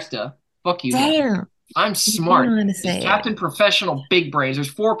imperfecta. Fuck you guys. Damn. I'm You don't smart. know how to It's say it. Captain Professional Big Brains. There's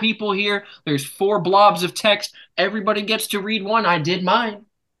 4 people here. There's 4 blobs of text. Everybody gets to read one. I did mine.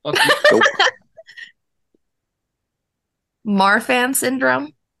 Fuck you. Nope. Marfan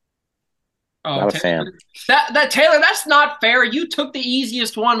syndrome. Oh, Not a Taylor. fan. That Taylor, that's not fair. You took the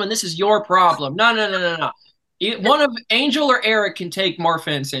easiest one when this is your problem. No, no, no, no, no. One of Angel or Eric can take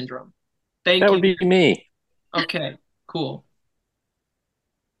Marfan syndrome. Thank That you. would be me. Okay, cool.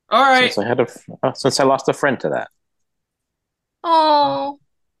 All right. Since I lost a friend to that. Oh,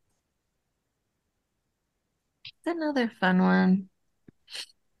 another fun one.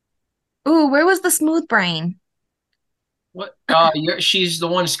 Ooh, where was the smooth brain? What? She's the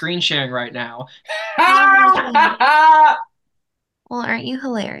one screen sharing right now. Well, aren't you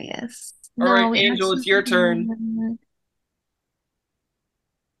hilarious? All No, right, we Angel, it's your turn. actually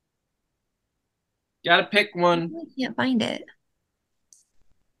Gotta pick one. can't find it.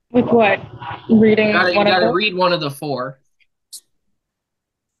 With what? Reading You one of gotta those? read one of the 4.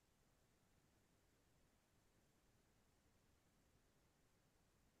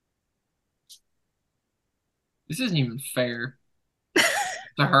 This isn't even fair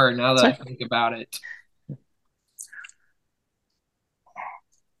to her now that I think about it.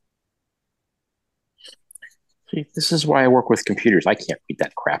 See, this is why I work with computers. I can't read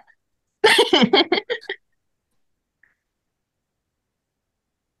that crap.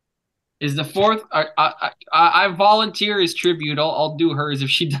 Is the 4th? I volunteer as tribute. I'll do hers if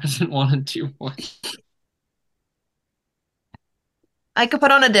she doesn't want to do one. I could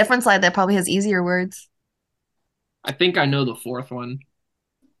put on a different slide that probably has easier words. I think I know the 4th one.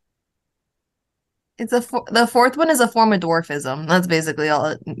 The fourth one is a form of dwarfism. That's basically all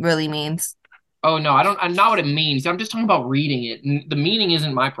it really means. Oh no, I don't. I'm not what it means. I'm just talking about reading it. The meaning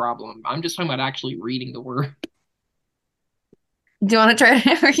isn't my problem. I'm just talking about actually reading the word. Do you want to try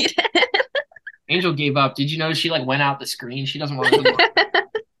to read it? Angel gave up. Did you notice she like went out the screen? She doesn't want to.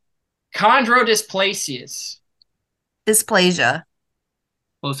 Chondrodysplasias. Dysplasia.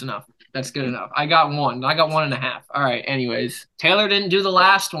 Close enough. That's good enough. I got one. I got 1.5. All right. Anyways, Taylor didn't do the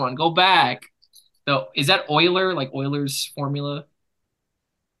last one. Go back. So is that Euler, like Euler's formula?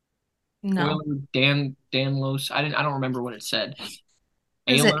 No. Euler, Danlos. I don't remember what it said.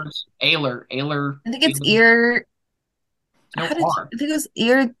 Is it? Euler. I think it's ear. No I think R. it was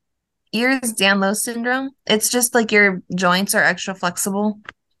Ehlers-Danlos syndrome. It's just like your joints are extra flexible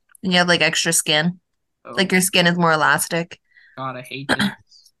and you have like extra skin. Oh, Like your skin is more elastic. God, I hate this.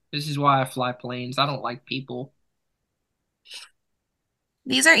 This is why I fly planes. I don't like people.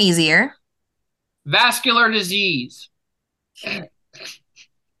 These are easier. Vascular disease.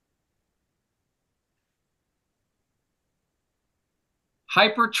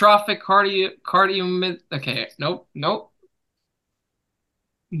 Hypertrophic cardio. Okay, nope.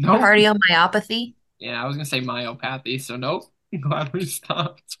 Cardiomyopathy. Yeah, I was gonna say myopathy, so nope. Glad we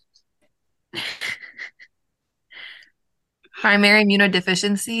stopped. Primary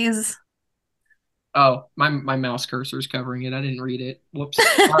immunodeficiencies. Oh, my mouse cursor is covering it. I didn't read it. Whoops.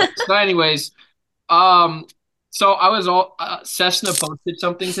 All right, so anyways, um, so I was all Cessna posted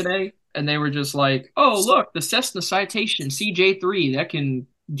something today, and they were just like, "Oh, look, the Cessna Citation CJ3 that can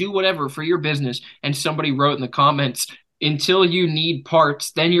do whatever for your business." And somebody wrote in the comments, "Until you need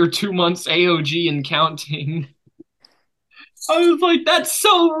parts, then you're 2 months AOG and counting." I was like, "That's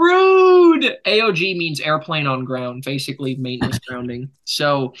so rude." AOG means airplane on ground, basically maintenance grounding.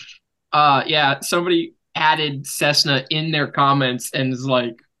 So, yeah, somebody added Cessna in their comments and is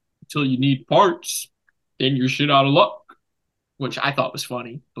like, "Until you need parts, then you're shit out of luck," which I thought was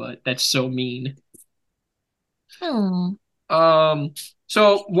funny, but that's so mean. Hmm.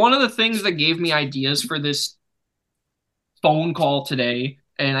 So one of the things that gave me ideas for this phone call today,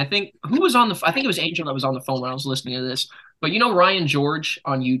 and I think I think it was Angel that was on the phone when I was listening to this, but you know Ryan George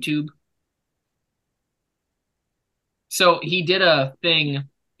on YouTube? So he did a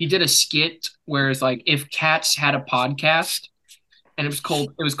skit where it's like if cats had a podcast, and it was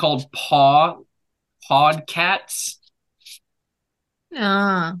called Podcats.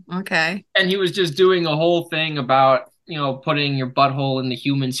 Ah, okay. And he was just doing a whole thing about putting your butthole in the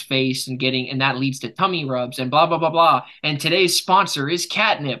human's face and that leads to tummy rubs and blah blah blah blah. And today's sponsor is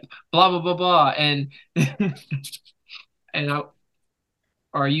catnip, blah blah blah blah. And and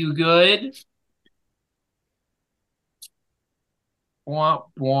are you good? Womp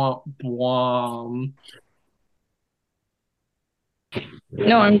womp womp.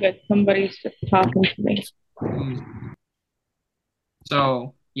 No, I'm good. Somebody's just talking to me.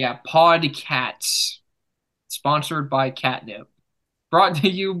 So yeah, Podcats, sponsored by Catnip, brought to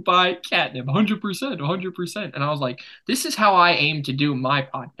you by Catnip, 100%, 100%. And I was like, this is how I aim to do my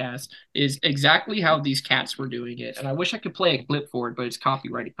podcast, is exactly how these cats were doing it. And I wish I could play a clip for it, but it's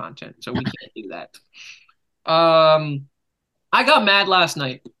copyrighted content, so we can't do that. I got mad last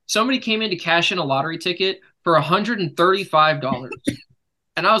night. Somebody came in to cash in a lottery ticket for $135.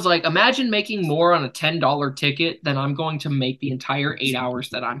 And I was like, imagine making more on a $10 ticket than I'm going to make the entire 8 hours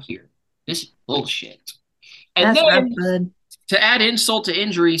that I'm here. This is bullshit. And That's then, not good. to add insult to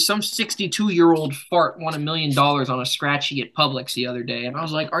injury, some 62-year-old fart won $1 million on a scratchy at Publix the other day. And I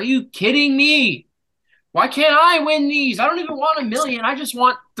was like, are you kidding me? Why can't I win these? I don't even want $1 million. I just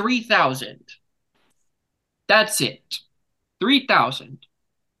want 3,000. That's it. 3,000.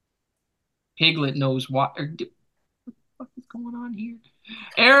 Piglet knows what. What the fuck is going on here?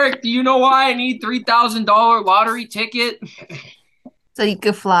 Eric, do you know why I need $3,000 lottery ticket? So you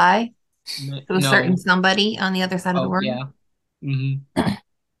could fly to a No. certain somebody on the other side of the Oh, world. yeah. Mm-hmm.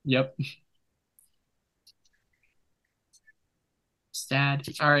 Yep. Sad.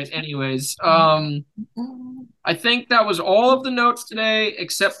 All right. Anyways, I think that was all of the notes today,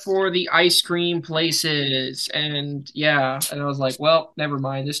 except for the ice cream places. And yeah, and I was like, well, never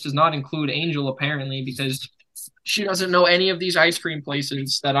mind. This does not include Angel apparently because she doesn't know any of these ice cream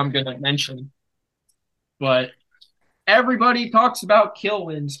places that I'm gonna mention. But everybody talks about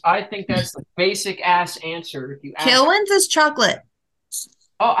Kilwins. I think that's the basic ass answer. If you ask. Kilwins is chocolate.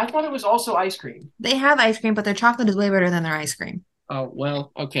 Oh, I thought it was also ice cream. They have ice cream, but their chocolate is way better than their ice cream. Oh,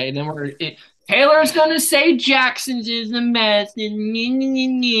 well, okay, then Taylor's gonna say Jackson's is the best,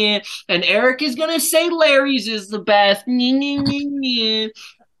 and Eric is gonna say Larry's is the best, and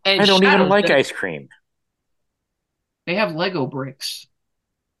I don't even like Shadow's ice cream. They have Lego bricks.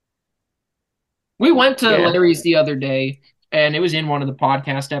 We went to Yeah. Larry's the other day, and it was in one of the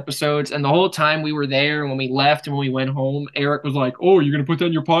podcast episodes, and the whole time we were there, and when we left and when we went home, Eric was like, oh, you're gonna put that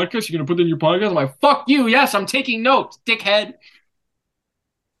in your podcast? You're gonna put that in your podcast? I'm like, fuck you, yes, I'm taking notes, dickhead.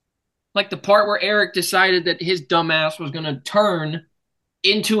 Like the part where Eric decided that his dumbass was going to turn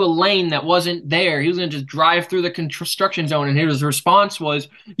into a lane that wasn't there. He was going to just drive through the construction zone, and his response was,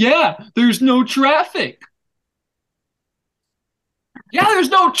 yeah, there's no traffic. Yeah, there's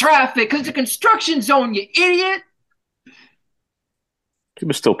no traffic because the construction zone, you idiot. It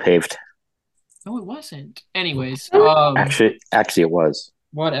was still paved. No, it wasn't. Anyways, Actually, it was.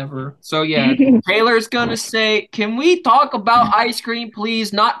 whatever. So yeah, Taylor's going to say, can we talk about ice cream,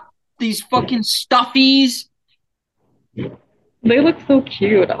 please? Not these fucking stuffies. They look so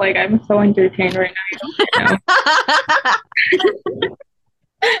cute. Like, I'm so entertained right now.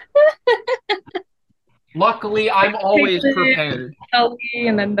 Luckily, I'm always prepared. Ellie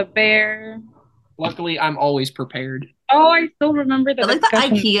and then the bear. Luckily, I'm always prepared. Oh, I still remember the I like the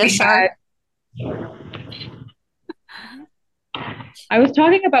discussion IKEA we shark. had. I was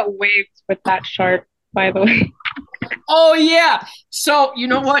talking about waves with that shark, by the way. Oh yeah. So you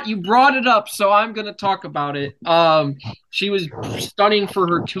know what? You brought it up, so I'm gonna talk about it. She was studying for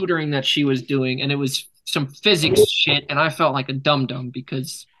her tutoring that she was doing, and it was some physics shit, and I felt like a dum-dum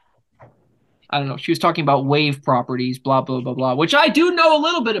because I don't know. She was talking about wave properties, blah blah blah blah, which I do know a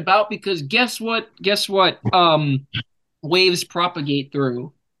little bit about because guess what? Waves propagate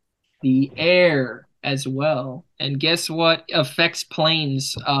through the air as well, and guess what affects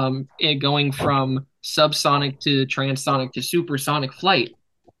planes going from subsonic to transonic to supersonic flight?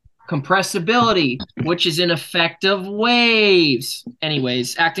 Compressibility, which is an effect of waves.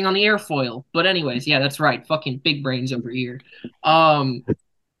 Anyways, acting on the airfoil. But anyways, yeah, that's right. Fucking big brains over here. Nothing.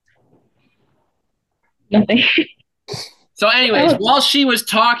 So anyways, while she was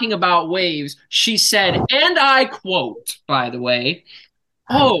talking about waves, she said, and I quote, by the way,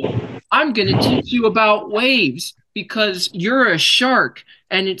 oh, I'm going to teach you about waves because you're a shark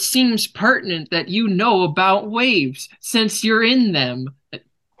and it seems pertinent that you know about waves since you're in them.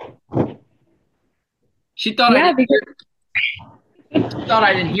 She thought Yeah, she thought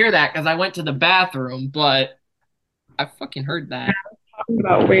I didn't hear that because I went to the bathroom, but I fucking heard that. talking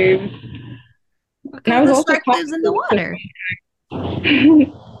about waves. And I was The also shark lives in the water.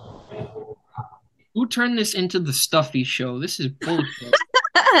 Who turned this into the Stuffy show? This is bullshit.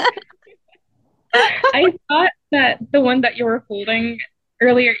 I thought that the one that you were holding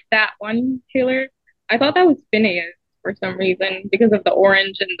earlier, that one, Taylor, I thought that was Phineas for some reason because of the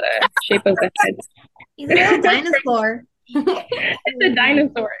orange and the shape of the head. He's a little dinosaur. It's a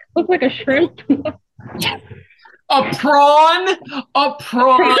dinosaur. It looks like a shrimp. A prawn,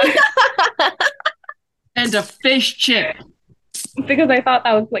 and a fish chip. Because I thought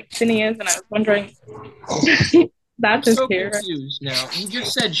that was like Phineas, and I was wondering. That's I'm just so here. confused now. You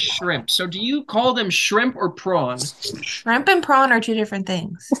just said shrimp. So do you call them shrimp or prawn? Shrimp and prawn are two different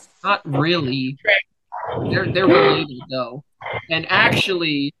things. Not really. They're related though. And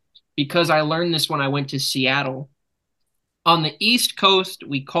actually, because I learned this when I went to Seattle, on the East Coast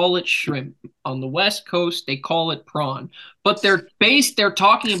we call it shrimp. On the West Coast they call it prawn. But they're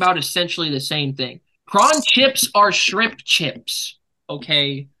talking about essentially the same thing. Prawn chips are shrimp chips.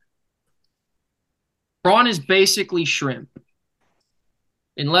 Okay. Prawn is basically shrimp.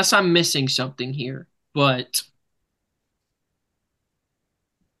 Unless I'm missing something here. But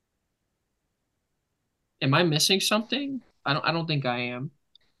am I missing something? I don't think I am.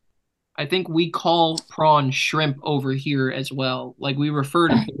 I think we call prawn shrimp over here as well. Like we refer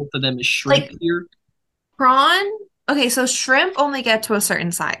to both of them as shrimp Like- here. Prawn? Okay, so shrimp only get to a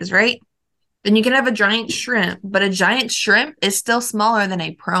certain size, right? Then you can have a giant shrimp, but a giant shrimp is still smaller than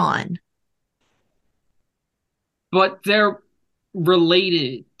a prawn. But they're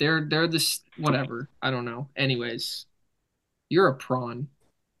related. They're this whatever. I don't know. Anyways, you're a prawn.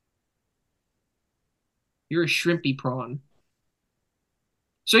 You're a shrimpy prawn.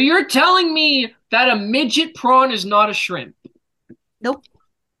 So you're telling me that a midget prawn is not a shrimp? Nope.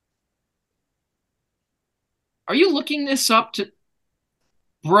 Are you looking this up to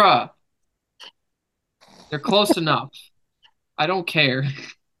bruh? They're close enough. I don't care.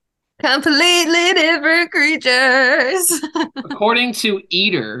 Completely different creatures. According to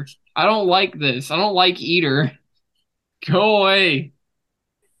Eater, I don't like this. I don't like Eater. Go away.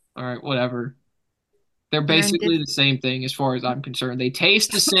 All right, whatever. They're basically the same thing as far as I'm concerned. They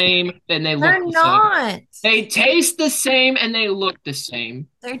taste the same and they look They're the same. not. They taste the same and they look the same.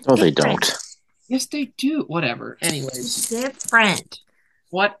 They're No, they different. don't. Yes, they do. Whatever. Anyways, Different.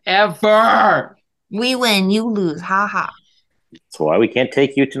 whatever. We win, you lose. Ha ha. That's why we can't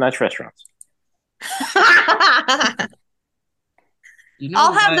take you to nice restaurants. You know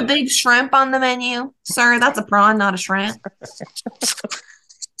I'll have what? the big shrimp on the menu. Sir, that's a prawn, not a shrimp.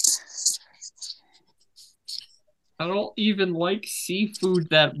 I don't even like seafood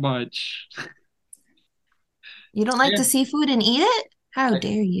that much. You don't like Yeah. the seafood and eat it? How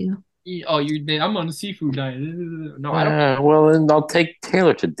dare you? Oh, I'm on a seafood diet. No, I don't. Well, then I'll take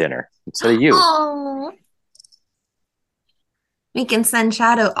Taylor to dinner instead of you. Oh. We can send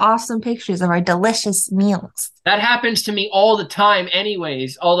Shadow awesome pictures of our delicious meals. That happens to me all the time,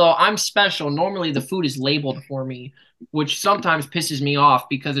 anyways. Although I'm special, normally the food is labeled for me, which sometimes pisses me off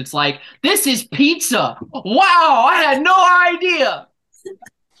because it's like, this is pizza. Wow, I had no idea.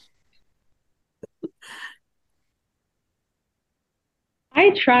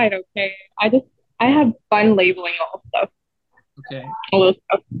 I tried, okay. I have fun labeling all stuff, Okay, all this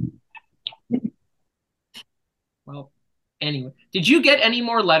stuff. well, anyway. Did you get any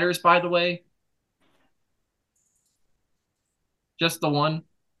more letters, by the way? Just the one?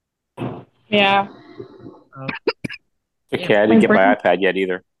 Yeah. Okay, I didn't get my iPad yet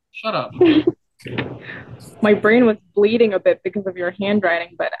either. Shut up. My brain was bleeding a bit because of your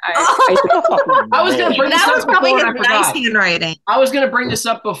handwriting, but I I was gonna bring this That up was probably before his and I nice forgot. handwriting. I was gonna bring this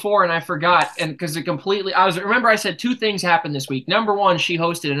up before and I forgot, and because it completely, remember I said two things happened this week. Number one, she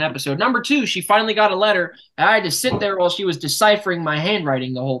hosted an episode. Number two, she finally got a letter, and I had to sit there while she was deciphering my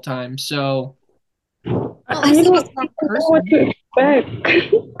handwriting the whole time. So Well, at I least it don't, was I one don't know what person. to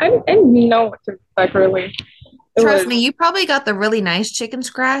expect. I didn't know what to expect, really. It Trust was- me, you probably got the really nice chicken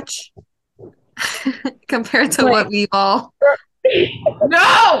scratch compared to Like- what we've all.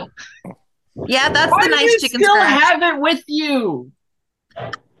 no, Yeah, that's why the do nice you chicken still scratch. have it with you?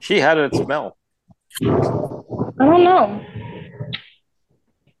 She had it smell. I don't know.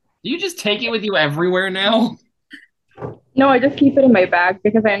 Do you just take it with you everywhere now? No, I just keep it in my bag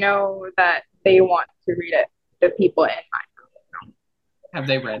because I know that they want to read it, the people in my Have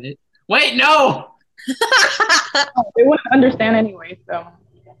they read it? Wait, no. they wouldn't understand anyway, so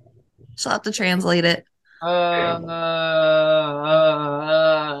She'll have to translate it.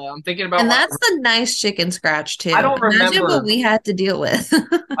 I'm thinking about. And what- that's the nice chicken scratch too. I don't Imagine remember. what we had to deal with.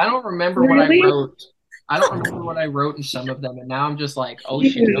 I don't remember what I Really? wrote. I don't remember what I wrote in some of them, and now I'm just like, oh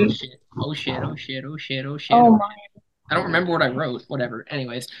shit, oh shit, oh shit, oh shit, oh shit, oh shit. oh my. I don't remember what I wrote. Whatever.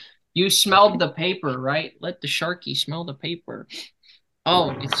 Anyways, you smelled the paper, right? Let the Sharky smell the paper.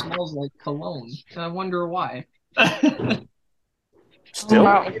 Oh, it smells like cologne. I wonder why. Still,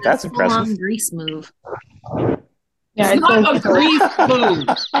 Wow. Did a that's impressive. full-on grease move. Yeah, It's it not a says so. grief move.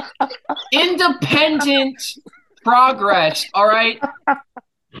 Independent progress, all right?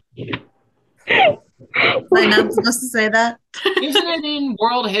 Was I not supposed to say that? Isn't it in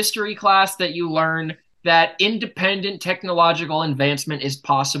world history class that you learn that independent technological advancement is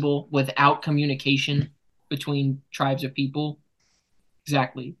possible without communication between tribes of people?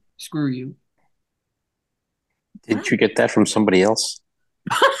 Exactly. Screw you. Didn't you get that from somebody else?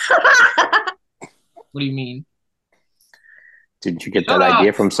 What do you mean? Didn't you get Shut that up.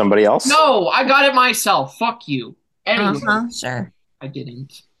 idea from somebody else? No, I got it myself. Fuck you. Anyway, Sure. I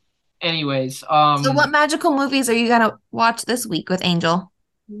didn't. Anyways, So what magical movies are you gonna watch this week with Angel?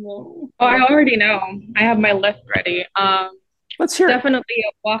 no. Oh, I already know. I have my list ready. Let's hear it. Definitely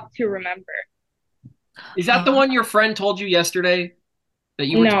a Walk to Remember. Is that the one your friend told you yesterday that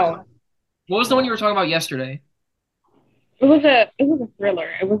you were talking No, about? What was the one you were talking about yesterday? it was a thriller.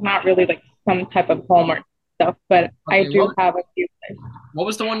 It was not really like some type of Hallmark stuff, but I Okay, do have a few lists. what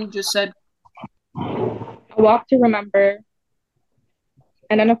was the one you just said? A Walk to Remember,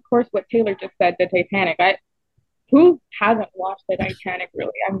 and then of course what Taylor just said, the Titanic. Who hasn't watched the Titanic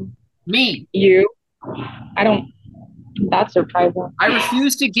really? Me. You. I don't. That's surprising. I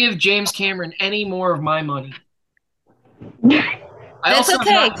refuse to give James Cameron any more of my money. I It's also have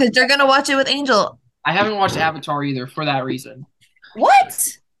okay, not- because you're gonna watch it with Angel. I haven't watched Avatar either for that reason.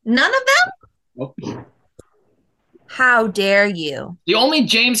 What? None of them? Nope. How dare you? The only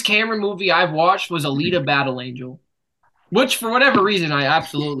James Cameron movie I've watched was Alita Battle Angel, which for whatever reason I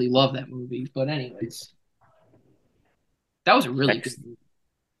absolutely love that movie. But anyways, that was a really good movie.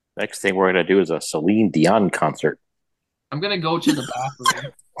 Next thing we're gonna do is a Celine Dion concert. I'm gonna go to the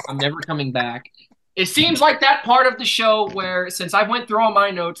bathroom. I'm never coming back. It seems like that part of the show where, since I went through all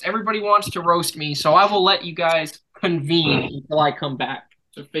my notes, everybody wants to roast me, so I will let you guys convene until I come back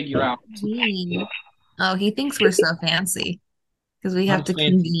to figure out. Convene. Oh, he thinks we're so fancy because we have I'm to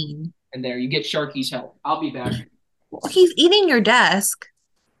fancy. convene. And there, you get Sharky's help. I'll be back. He's eating your desk.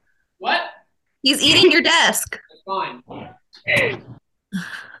 What? He's eating your desk. That's fine.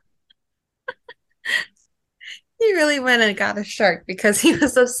 He really went and got a shark because he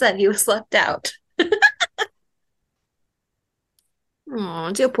was upset he was left out. Oh,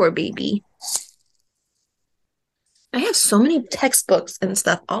 it's your poor baby. I have so many textbooks and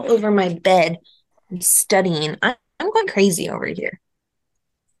stuff all over my bed. I'm studying. I'm going crazy over here.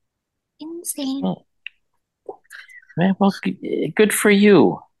 Insane. Oh. Man, well, good for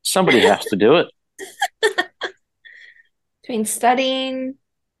you. Somebody has to do it. Between studying,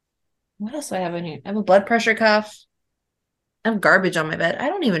 what else do I have in here? I have a blood pressure cuff. I have garbage on my bed. I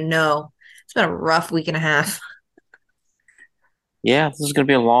don't even know. It's been a rough week and a half. Yeah, this is gonna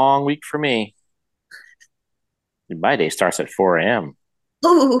be a long week for me. My day starts at 4 a.m.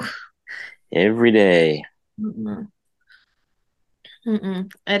 Ooh. every day. Mm-mm.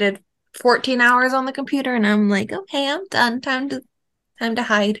 Mm-mm. I did 14 hours on the computer and I'm like, okay, I'm done. Time to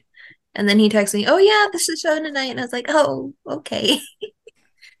hide. And then he texts me, oh yeah, this is showing tonight. And I was like, oh, okay.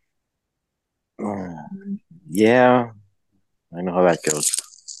 Yeah, I know how that goes.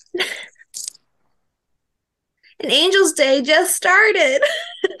 And Angel's Day just started.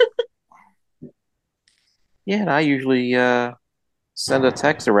 Yeah, and I usually send a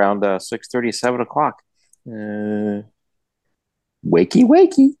text around 6:30, 7 o'clock. Wakey,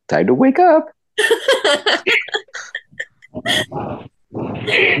 wakey, time to wake up.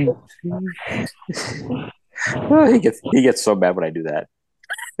 Oh, he gets so mad when I do that.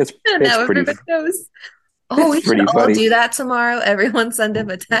 It's Now pretty everybody knows. Oh, we it's should pretty all funny. do that tomorrow. Everyone send him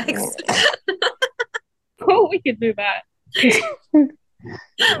a text. Oh, we could do that.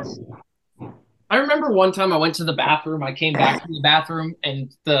 I remember one time I went to the bathroom. I came back from the bathroom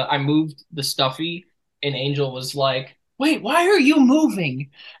and I moved the stuffy, and Angel was like, "Wait, why are you moving?"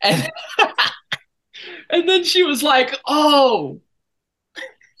 And and then she was like, "Oh,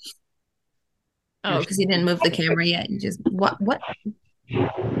 Oh, because he didn't move the camera yet. You just what?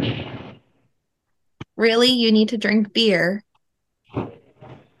 Really? You need to drink beer.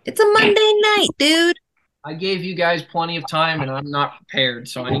 It's a Monday night, dude. I gave you guys plenty of time, and I'm not prepared,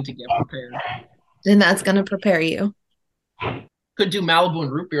 so I need to get prepared." And that's gonna prepare you. Could do Malibu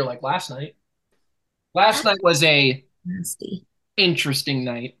and root beer like last night. Last night was a Nasty. interesting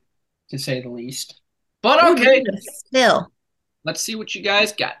night, to say the least. But Ooh, okay, still. let's see what you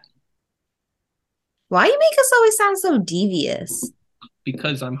guys got. Why you make us always sound so devious?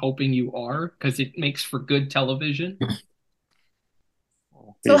 Because I'm hoping you are, because it makes for good television.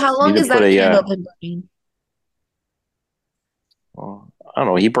 So how long is that candle been burning? I don't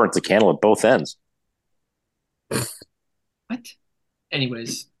know. He burnt the candle at both ends. What?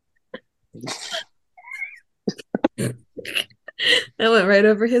 Anyways, That went right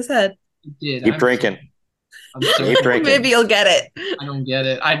over his head. it did. Keep drinking. I'm so Keep drinking. Maybe you'll get it. I don't get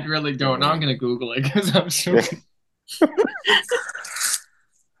it. I really don't. Now I'm gonna Google it because I'm so.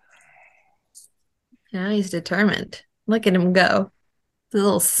 Now he's determined. Look at him go. The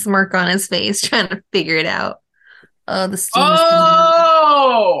little smirk on his face, trying to figure it out. Oh, the steam is coming out.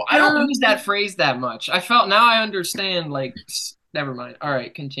 Oh, I don't Um, use that phrase that much. I felt now I understand. Like, never mind. All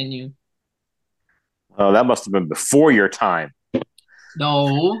right, continue. Oh, that must have been before your time.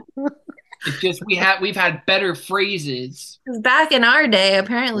 No, it's just we've had better phrases. 'Cause back in our day,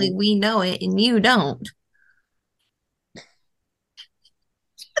 apparently we know it and you don't.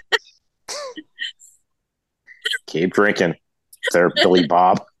 Keep drinking. There, Billy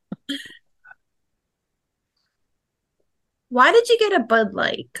Bob. Why did you get a Bud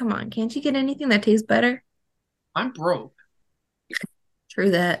Light? Come on, can't you get anything that tastes better? I'm broke.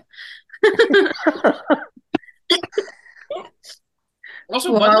 True that.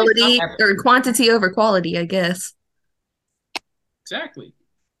 Also, Bud Light's not Quality that- or quantity over quality, I guess. exactly.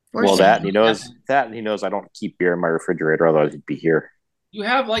 For Well, sure. that and he knows I don't keep beer in my refrigerator, otherwise he'd be here. You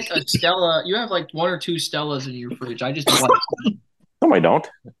have like a Stella. You have like 1 or 2 Stellas in your fridge. I just like. No, I don't.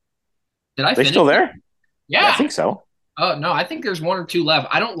 Did I They finish? still there? Yeah. I think so. Oh no, I think there's 1 or 2 left.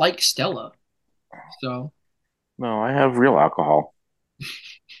 I don't like Stella, so No, I have real alcohol.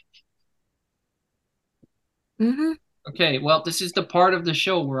 Mm-hmm. okay. Well, this is the part of the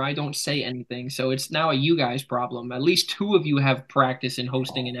show where I don't say anything, so it's now a you guys problem. At least 2 of you have practice in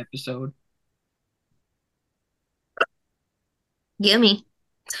hosting an episode. Gimme.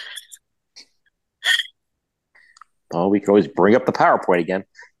 Oh, we could always bring up the PowerPoint again.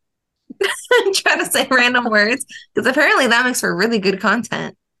 Try to say random words because apparently that makes for really good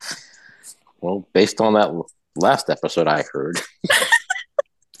content. Well, based on that last episode I heard.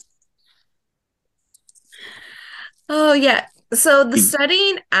 Oh, yeah. So the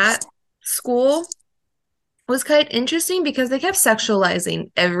studying at school was quite interesting because they kept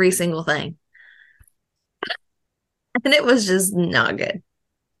sexualizing every single thing. And it was just not good.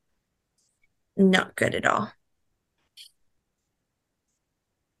 Not good at all.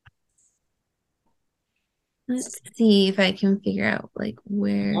 Let's see if I can figure out like As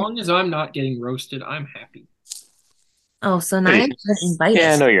where. long as I'm not getting roasted, I'm happy. Oh, so now you can invite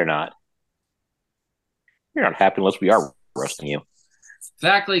Yeah, us. no, you're not. You're not happy unless we are roasting you.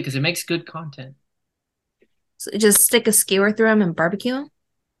 Exactly, because it makes good content. So just stick a skewer through them and barbecue them.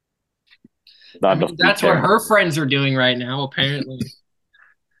 Not I mean, enough meat that's what there. her friends are doing right now, apparently.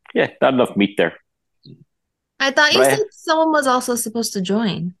 Yeah, not enough meat there. I thought you Right. said someone was also supposed to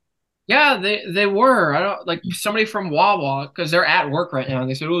join. Yeah, they were. I don't like somebody from Wawa because they're at work right now. And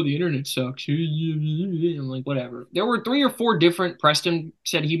they said, "Oh, the internet sucks." I'm like, whatever. There were 3 or 4 different. Preston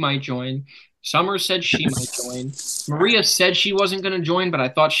said he might join. Summer said she might join. Maria said she wasn't going to join, but I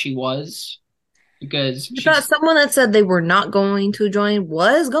thought she was because I thought someone that said they were not going to join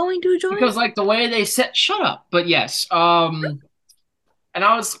was going to join. because like the way they said, shut up. But yes, and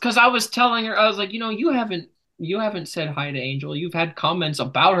I was telling her, I was like, you haven't said hi to Angel. You've had comments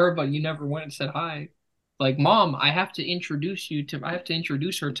about her, but you never went and said hi. Like, Mom, I have to introduce her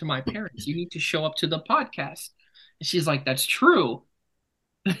to my parents. You need to show up to the podcast. And she's like, that's true.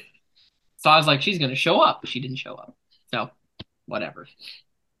 So I was like, she's gonna show up. She didn't show up. So whatever.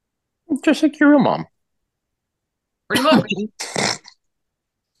 Just like your real mom. Pretty much.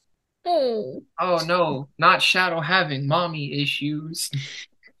 Oh. Oh no, not Shadow having mommy issues.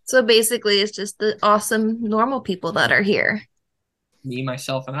 So basically, it's just the awesome normal people that are here. Me,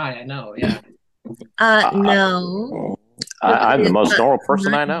 myself, and I know, yeah. No. I'm the most It's normal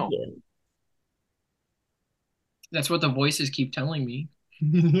person not I know. you. That's what the voices keep telling me.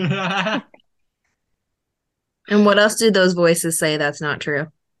 And what else do those voices say that's not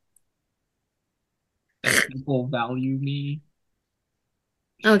true? That people value me.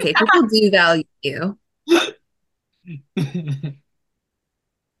 Okay, people do value you.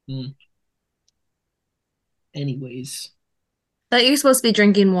 Anyways, That you're supposed to be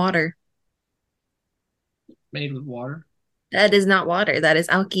drinking water. made with water. That is not water. That is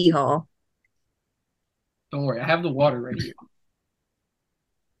alcohol. Don't worry, I have the water right here.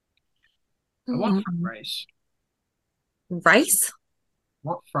 I want fried rice. Rice? I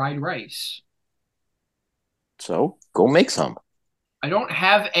want fried rice. So go make some. I don't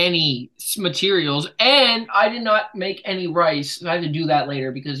have any materials, and I did not make any rice. I have to do that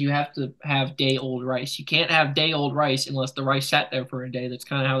later because you have to have day-old rice. You can't have day-old rice unless the rice sat there for a day. That's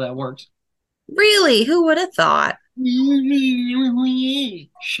kind of how that works. Really? Who would have thought?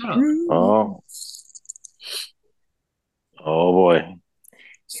 Shut up. Oh, Oh boy,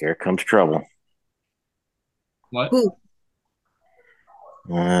 here comes trouble. What? Who?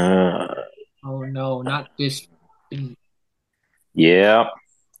 Uh, Oh no, not this thing. yeah,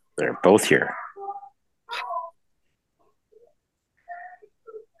 they're both here.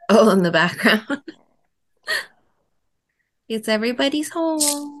 Oh, in the background. It's everybody's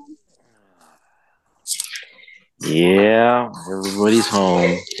home. Yeah, everybody's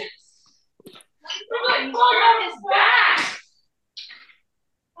home.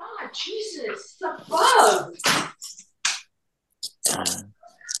 Oh, Jesus, it's a bug.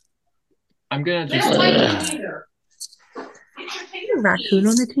 I'm gonna They just don't like you either. There's a raccoon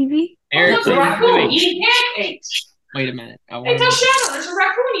on the TV. Eric. There's a raccoon eating pancakes. Wait a minute. I Hey, want tell to. Shannon there's a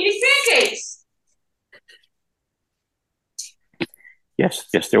raccoon eating pancakes.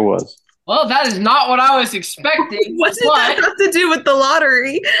 Yes, there was. Well, that is not what I was expecting. What did that But have to do with the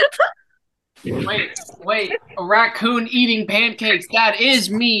lottery? wait, a raccoon eating pancakes. That is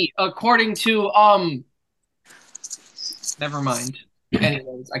me, according to Never mind.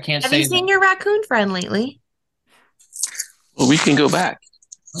 Anyways, I can't Have say you seen that. your raccoon friend lately? Well, we can go back.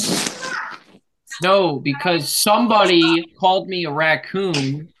 No, because somebody called me a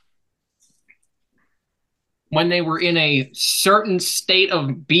raccoon when they were in a certain state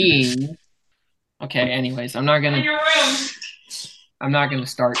of being. Okay, anyways, In your room. I'm not gonna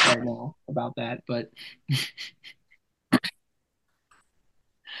start right now about that, but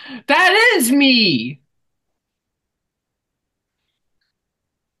that is me.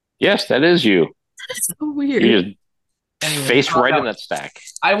 Yes, that is you. That's so weird. You just Anyways, face right no. in that stack.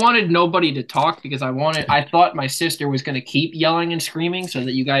 I wanted nobody to talk because I thought my sister was gonna keep yelling and screaming so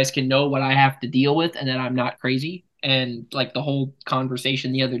that you guys can know what I have to deal with and that I'm not crazy. And like the whole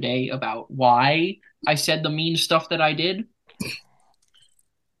conversation the other day about why I said the mean stuff that I did.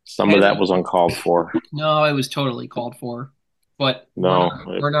 Some of that was uncalled for. No, it was totally called for. But No.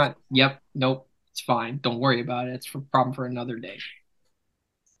 we're not. Yep, nope, it's fine. Don't worry about it. It's a problem for another day.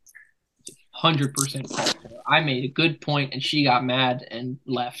 100% called for. I made a good point and she got mad and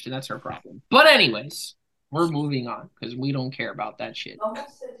left, and that's her problem. But anyways, we're moving on because we don't care about that shit. Mama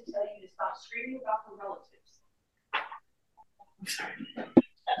said to tell you to stop screaming about the relatives.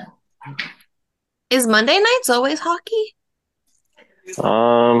 Is Monday nights always hockey?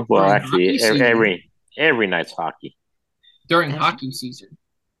 Well, During actually, hockey season. every night's hockey. During hockey season.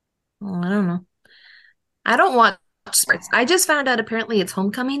 Oh, I don't know. I don't watch sports. I just found out apparently it's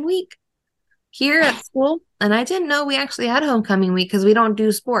homecoming week here at school, and I didn't know we actually had homecoming week because we don't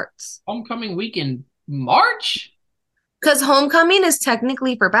do sports. Homecoming week in March? Because homecoming is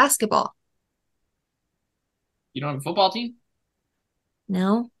technically for basketball. You don't have a football team?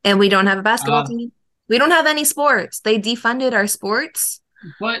 No, and we don't have a basketball Uh, team. We don't have any sports. They defunded our sports.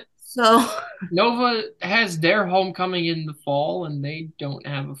 But So Nova has their homecoming in the fall and they don't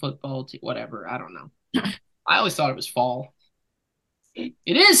have a football team. Whatever. I don't know. I always thought it was fall. It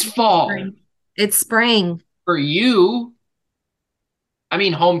is fall it's spring. for you. I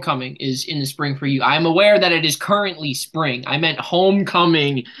mean, homecoming is in the spring for you. I'm aware that it is currently spring. I meant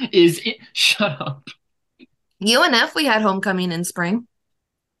homecoming is it. Shut up. UNF, we had homecoming in spring.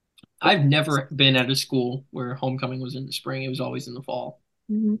 I've never been at a school where homecoming was in the spring. It was always in the fall.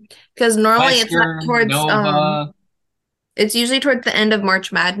 Because normally it's not Western, towards Nova. it's usually towards the end of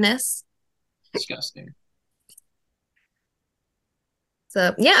March Madness. Disgusting.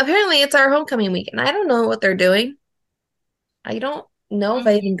 So yeah, apparently it's our homecoming week, and I don't know what they're doing. I don't know if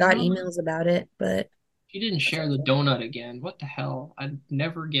I even got emails about it, but She didn't share the donut again. What the hell? I'd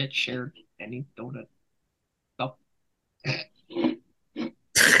never get shared any donut stuff.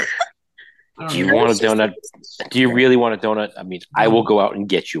 Do you want a donut? Do you really want a donut? I mean, I will go out and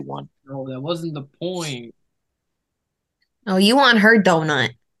get you one. No, that wasn't the point. oh, you want her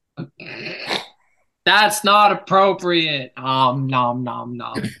donut? That's not appropriate. Nom nom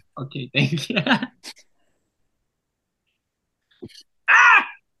nom. Okay, thank you.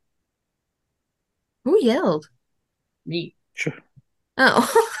 Who yelled? Me. Sure.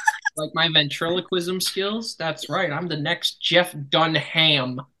 Oh, Like my ventriloquism skills? That's right. I'm the next Jeff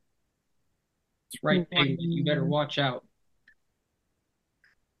Dunham. That's right, Peyton. You better watch out.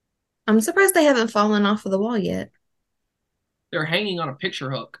 I'm surprised they haven't fallen off of the wall yet. They're hanging on a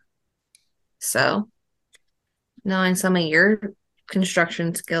picture hook. So, knowing some of your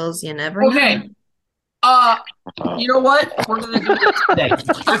construction skills, you never know. Okay. You know what? We're gonna do this today.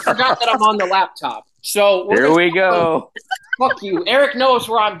 I forgot that I'm on the laptop. So we're Here gonna- we go. Fuck you. Eric knows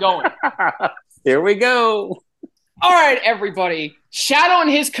where I'm going. Here we go. All right, everybody. Shout on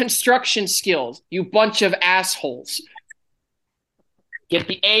his construction skills, you bunch of assholes. Get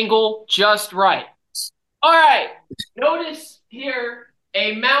the angle just right. All right. Notice here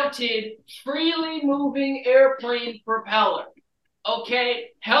a mounted, freely moving airplane propeller.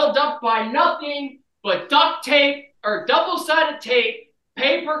 Okay, held up by nothing but duct tape or double-sided tape,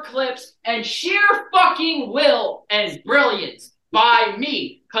 paper clips, and sheer fucking will and brilliance by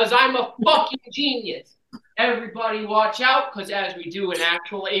me, because I'm a fucking genius. Everybody watch out, because as we do in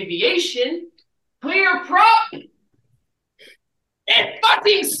actual aviation, clear prop, it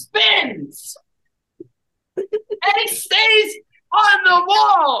fucking spins! And it stays on the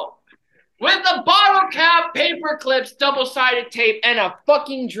wall! With a bottle cap, paper clips, double-sided tape, and a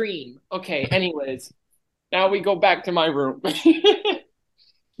fucking dream. Okay, anyways. Now we go back to my room.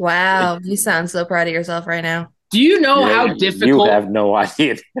 Wow, you sound so proud of yourself right now. Do you know how You difficult have no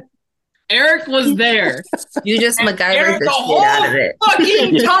idea. Eric was there? You just And MacGyvered Eric the the shit whole out of it.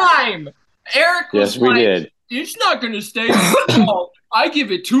 fucking time. Eric was Yes, we like, did. it's not going to stay on the wall. I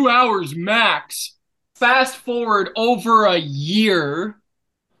give it 2 hours max. Fast forward over a year.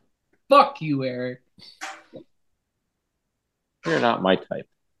 Fuck you, Eric. You're not my type.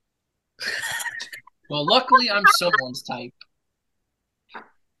 Well, luckily I'm someone's type.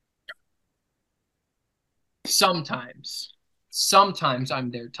 Sometimes. Sometimes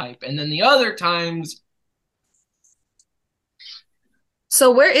I'm their type. And then the other times,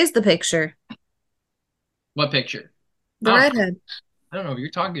 So where is the picture? what picture? The Oh. redhead. I don't know what you're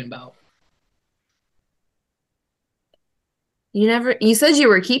talking about. You said you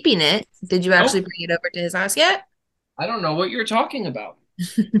were keeping it. Did you actually Nope. bring it over to his house yet? I don't know what you're talking about.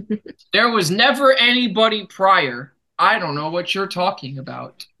 There was never anybody prior. I don't know what you're talking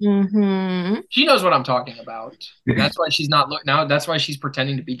about. Mm-hmm. She knows what I'm talking about. That's why she's not look now. That's why she's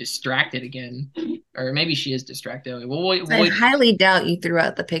pretending to be distracted again, or maybe she is distracted. Well, I highly doubt you threw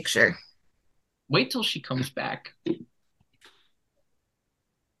out the picture. wait till she comes back.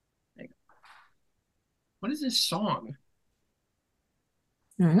 What is this song?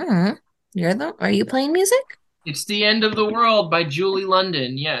 Mm-hmm. Are you playing music? It's "The End of the World" by Julie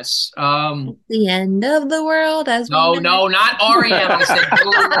London. Yes. The end of the world as we No, know. not REM. I said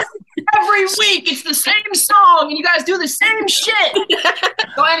Julie London. Every week it's the same song, and you guys do the same shit.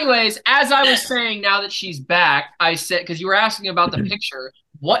 So, anyways, as I was saying, now that she's back, I said, because you were asking about the picture,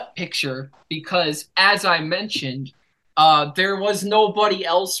 what picture? Because as I mentioned, there was nobody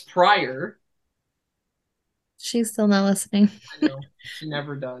else prior. She's still not listening. I know she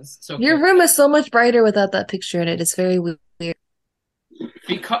never does. So Your room is so much brighter without that picture in it. It's very weird.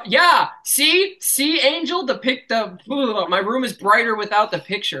 because see, Angel, my room is brighter without the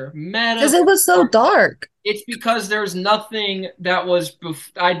picture. Because it was so dark. It's because there's nothing that was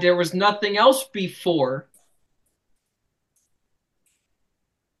there was nothing else before.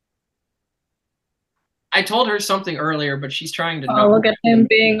 I told her something earlier, but she's trying to Oh, know. look at him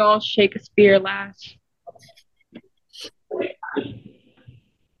being all Shakespeare lash.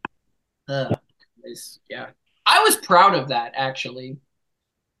 Yeah. I was proud of that, actually.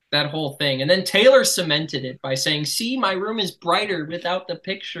 That whole thing. And then Taylor cemented it by saying, see, my room is brighter without the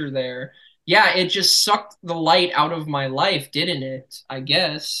picture there. Yeah, it just sucked the light out of my life, didn't it? I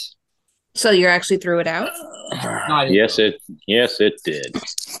guess. So you actually threw it out? Yes, it did.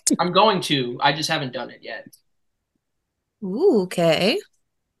 I'm going to. I just haven't done it yet. Ooh, okay.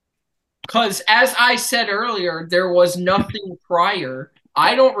 Because as I said earlier, there was nothing prior.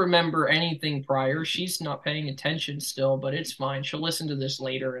 I don't remember anything prior. She's not paying attention still, but it's fine. She'll listen to this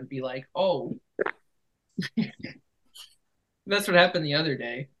later and be like, oh. That's what happened the other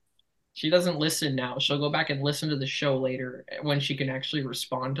day. She doesn't listen now. She'll go back and listen to the show later when she can actually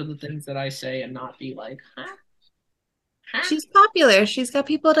respond to the things that I say and not be like, huh? Huh? She's popular. She's got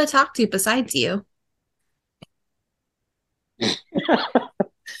people to talk to besides you.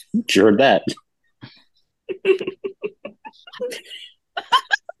 Sure that.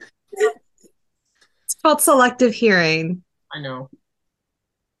 It's called selective hearing. I know.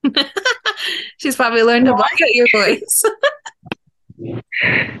 She's probably learned to block out your voice.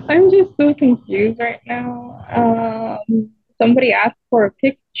 I'm just so confused right now. Somebody asked for a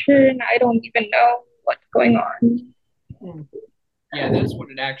picture and I don't even know what's going on. Yeah, that's what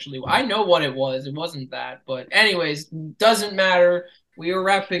it actually was. I know what it was. It wasn't that. But anyways, doesn't matter. We are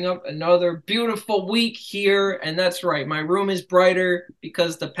wrapping up another beautiful week here. And that's right. My room is brighter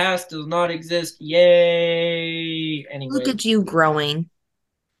because the past does not exist. Yay. Anyway. Look at you growing.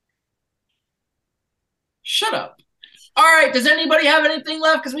 Shut up. All right. Does anybody have anything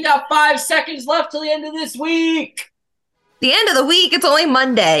left? Because we got 5 seconds left till the end of this week. The end of the week, it's only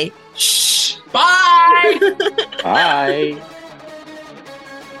Monday. Shh. Bye. Bye.